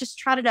 And I just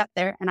trotted up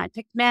there and I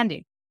picked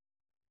Mandy.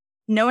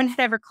 No one had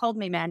ever called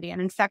me Mandy.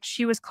 And in fact,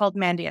 she was called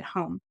Mandy at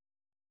home.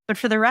 But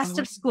for the rest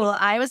of school,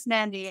 I was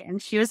Mandy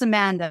and she was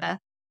Amanda.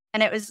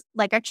 And it was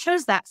like, I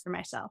chose that for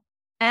myself.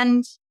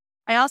 And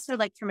I also,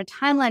 like, from a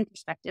timeline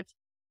perspective,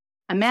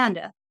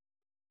 Amanda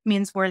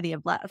means worthy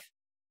of love.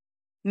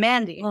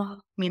 Mandy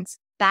means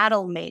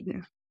battle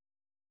maiden.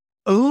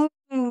 Oh.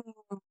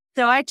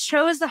 So I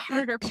chose a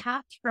harder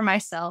path for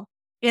myself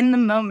in the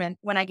moment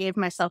when I gave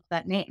myself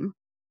that name.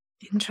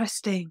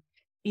 Interesting.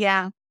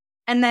 Yeah.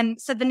 And then,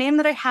 so the name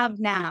that I have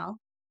now,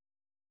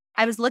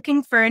 I was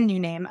looking for a new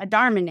name, a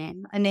Dharma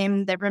name, a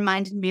name that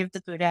reminded me of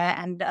the Buddha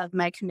and of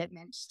my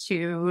commitment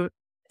to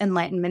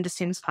enlightenment as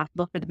soon as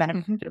possible for the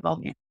benefit of all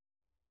of you.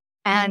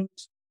 And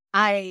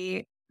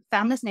I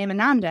found this name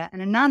Ananda,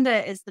 and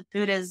Ananda is the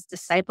Buddha's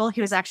disciple.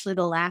 He was actually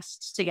the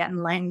last to get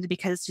enlightened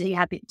because he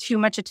had too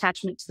much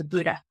attachment to the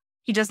Buddha.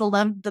 He just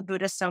loved the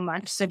Buddha so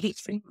much, so he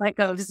couldn't let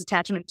go of his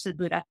attachment to the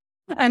Buddha.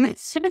 And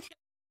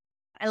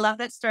I love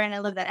that story and I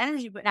love that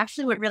energy. But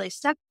actually, what really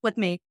stuck with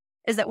me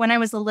is that when I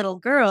was a little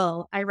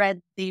girl, I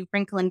read the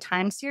Wrinkle in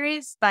Time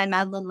series by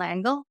Madeleine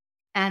L'Engle,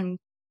 and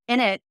in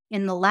it,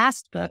 in the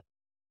last book,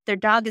 their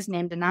dog is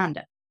named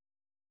Ananda.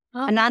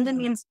 Ananda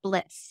means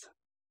bliss.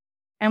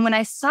 And when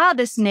I saw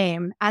this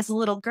name as a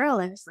little girl,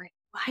 I was like,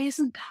 why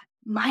isn't that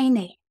my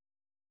name?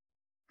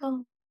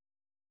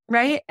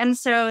 Right? And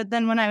so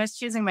then when I was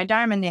choosing my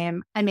Dharma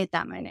name, I made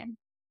that my name.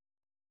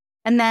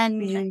 And then,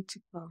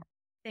 beautiful.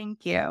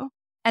 Thank you.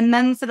 And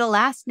then for the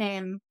last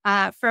name,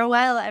 for a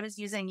while, I was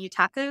using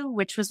Yutaku,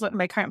 which was what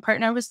my current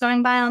partner was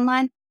going by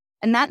online.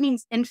 And that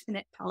means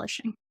infinite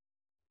polishing.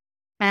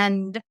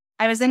 And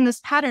I was in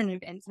this pattern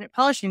of infinite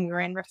polishing. We were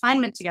in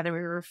refinement together. We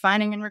were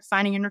refining and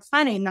refining and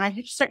refining. And then I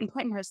hit a certain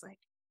point where I was like,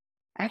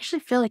 I actually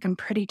feel like I'm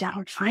pretty down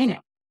refining.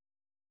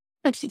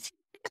 That's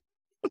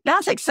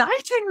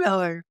exciting,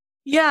 though.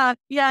 Yeah,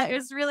 yeah, it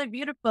was really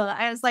beautiful.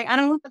 I was like, I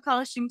don't want the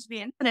polishing to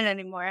be infinite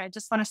anymore. I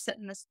just want to sit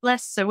in this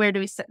bliss. So where do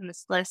we sit in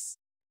this bliss?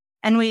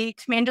 And we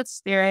commanded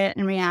spirit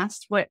and we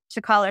asked what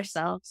to call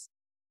ourselves.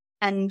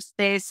 And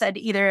they said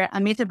either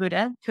Amita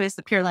Buddha, who is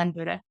the Pure Land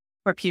Buddha,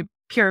 or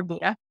Pure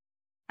Buddha.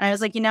 And I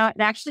was like, it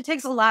actually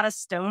takes a lot of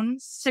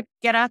stones to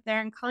get out there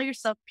and call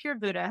yourself Pure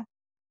Buddha.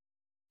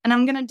 And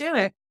I'm going to do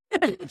it.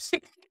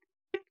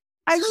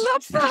 I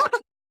love that.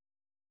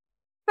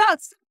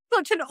 That's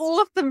such an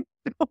awesome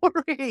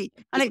story.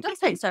 And it does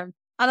take some.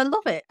 And I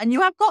love it. And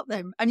you have got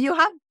them. And you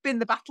have been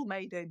the battle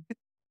maiden.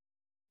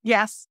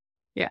 Yes.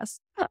 Yes.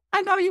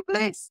 I know you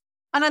bliss.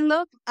 And I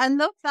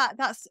love that.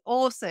 That's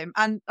awesome.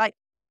 And like,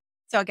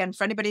 so again,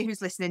 for anybody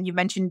who's listening, you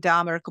mentioned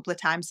Dharma a couple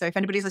of times. So if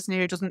anybody's listening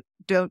who doesn't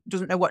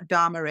know what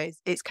Dharma is,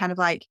 it's kind of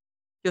like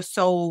your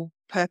soul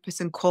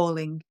purpose and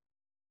calling,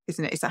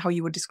 isn't it? Is that how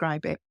you would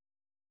describe it?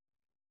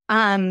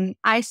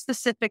 I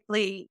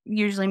specifically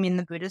usually mean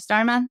the Buddha's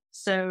Dharma.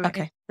 So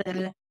okay.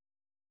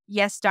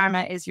 Yes,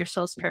 Dharma is your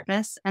soul's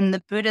purpose. And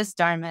the Buddha's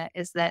Dharma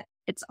is that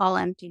it's all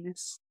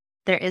emptiness.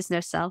 There is no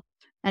self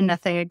and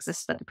nothing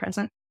exists at the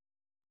present.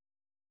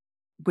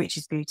 Which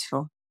is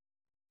beautiful.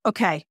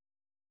 Okay.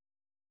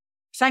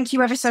 Thank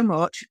you ever so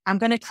much. I'm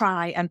going to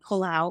try and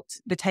pull out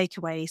the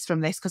takeaways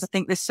from this because I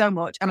think there's so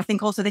much. And I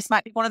think also this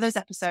might be one of those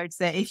episodes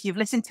that if you've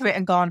listened to it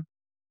and gone,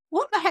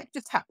 what the heck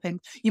just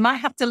happened? You might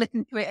have to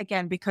listen to it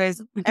again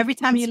because every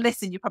time you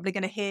listen, you're probably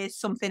going to hear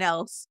something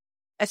else,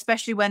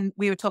 especially when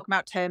we were talking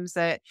about terms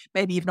that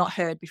maybe you've not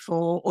heard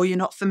before or you're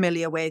not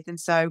familiar with. And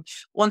so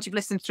once you've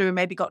listened through and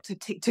maybe got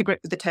to grip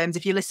with the terms,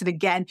 if you listen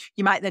again,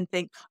 you might then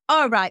think,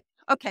 oh, right.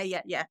 Okay.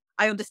 Yeah.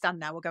 I understand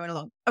now. We're going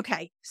along.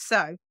 Okay.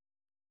 So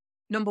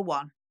number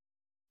one,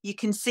 you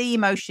can see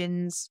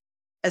emotions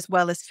as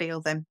well as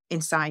feel them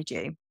inside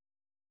you.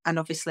 And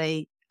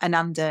obviously,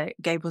 Ananda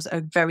gave us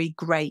a very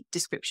great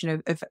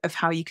description of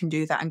how you can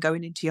do that and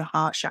going into your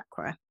heart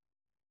chakra.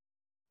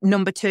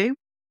 Number two,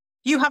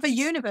 you have a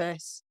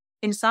universe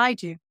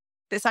inside you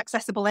that's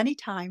accessible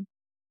anytime.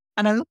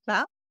 And I love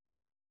that.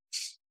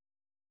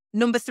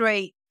 Number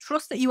three,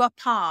 trust that you are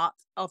part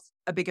of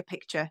a bigger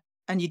picture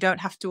and you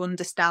don't have to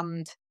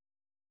understand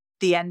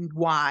the end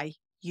why.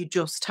 You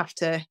just have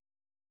to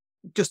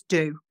just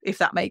do, if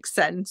that makes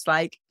sense.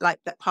 Like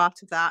that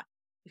part of that.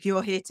 If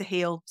you're here to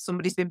heal,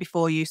 somebody's been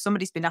before you,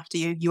 somebody's been after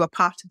you, you are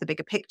part of the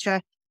bigger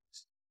picture.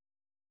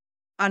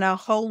 And our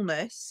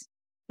wholeness,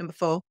 number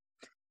four,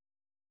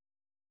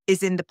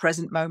 is in the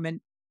present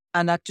moment.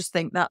 And I just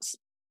think that's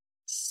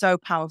so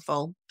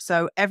powerful.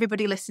 So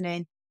everybody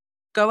listening,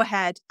 go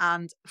ahead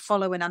and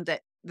follow Ananda.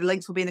 The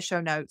links will be in the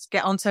show notes.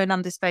 Get onto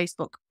Ananda's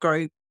Facebook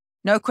group.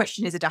 No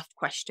question is a daft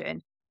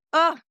question.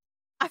 Oh,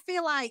 I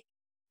feel like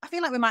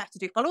we might have to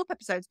do follow-up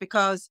episodes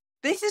because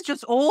this is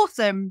just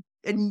awesome.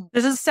 And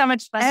this is so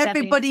much fun.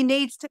 Everybody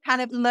needs to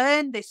kind of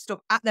learn this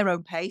stuff at their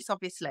own pace,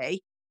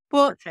 obviously.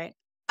 But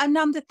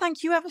Ananda,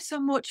 thank you ever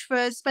so much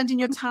for spending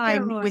your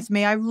time with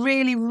me. I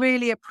really,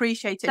 really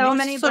appreciate it. So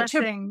many such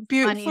a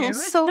beautiful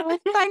soul.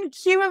 Thank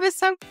you ever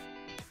so much.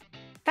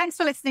 Thanks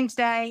for listening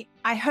today.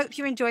 I hope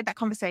you enjoyed that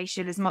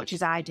conversation as much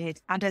as I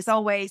did. And as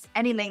always,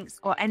 any links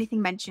or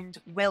anything mentioned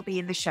will be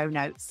in the show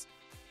notes.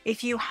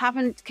 If you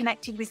haven't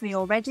connected with me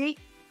already,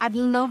 I'd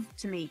love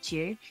to meet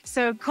you.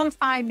 So come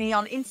find me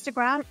on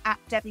Instagram at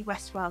Debbie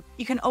Westwell.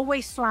 You can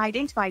always slide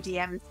into my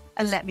DMs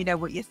and let me know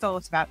what you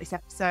thought about this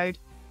episode.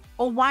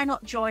 Or why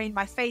not join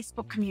my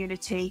Facebook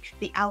community,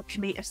 the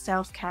Alchemy of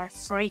Self-Care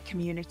free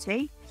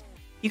community.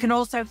 You can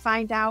also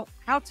find out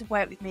how to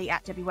work with me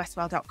at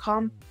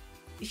debbiewestwell.com.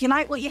 If you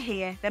like what you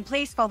hear, then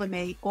please follow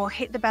me or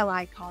hit the bell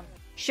icon.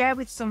 Share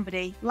with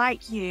somebody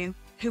like you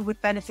who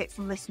would benefit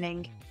from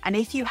listening. And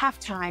if you have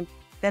time,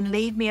 then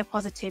leave me a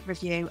positive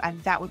review and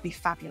that would be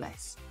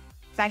fabulous.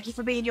 Thank you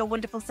for being your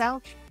wonderful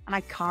self, and I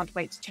can't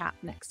wait to chat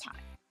next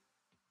time.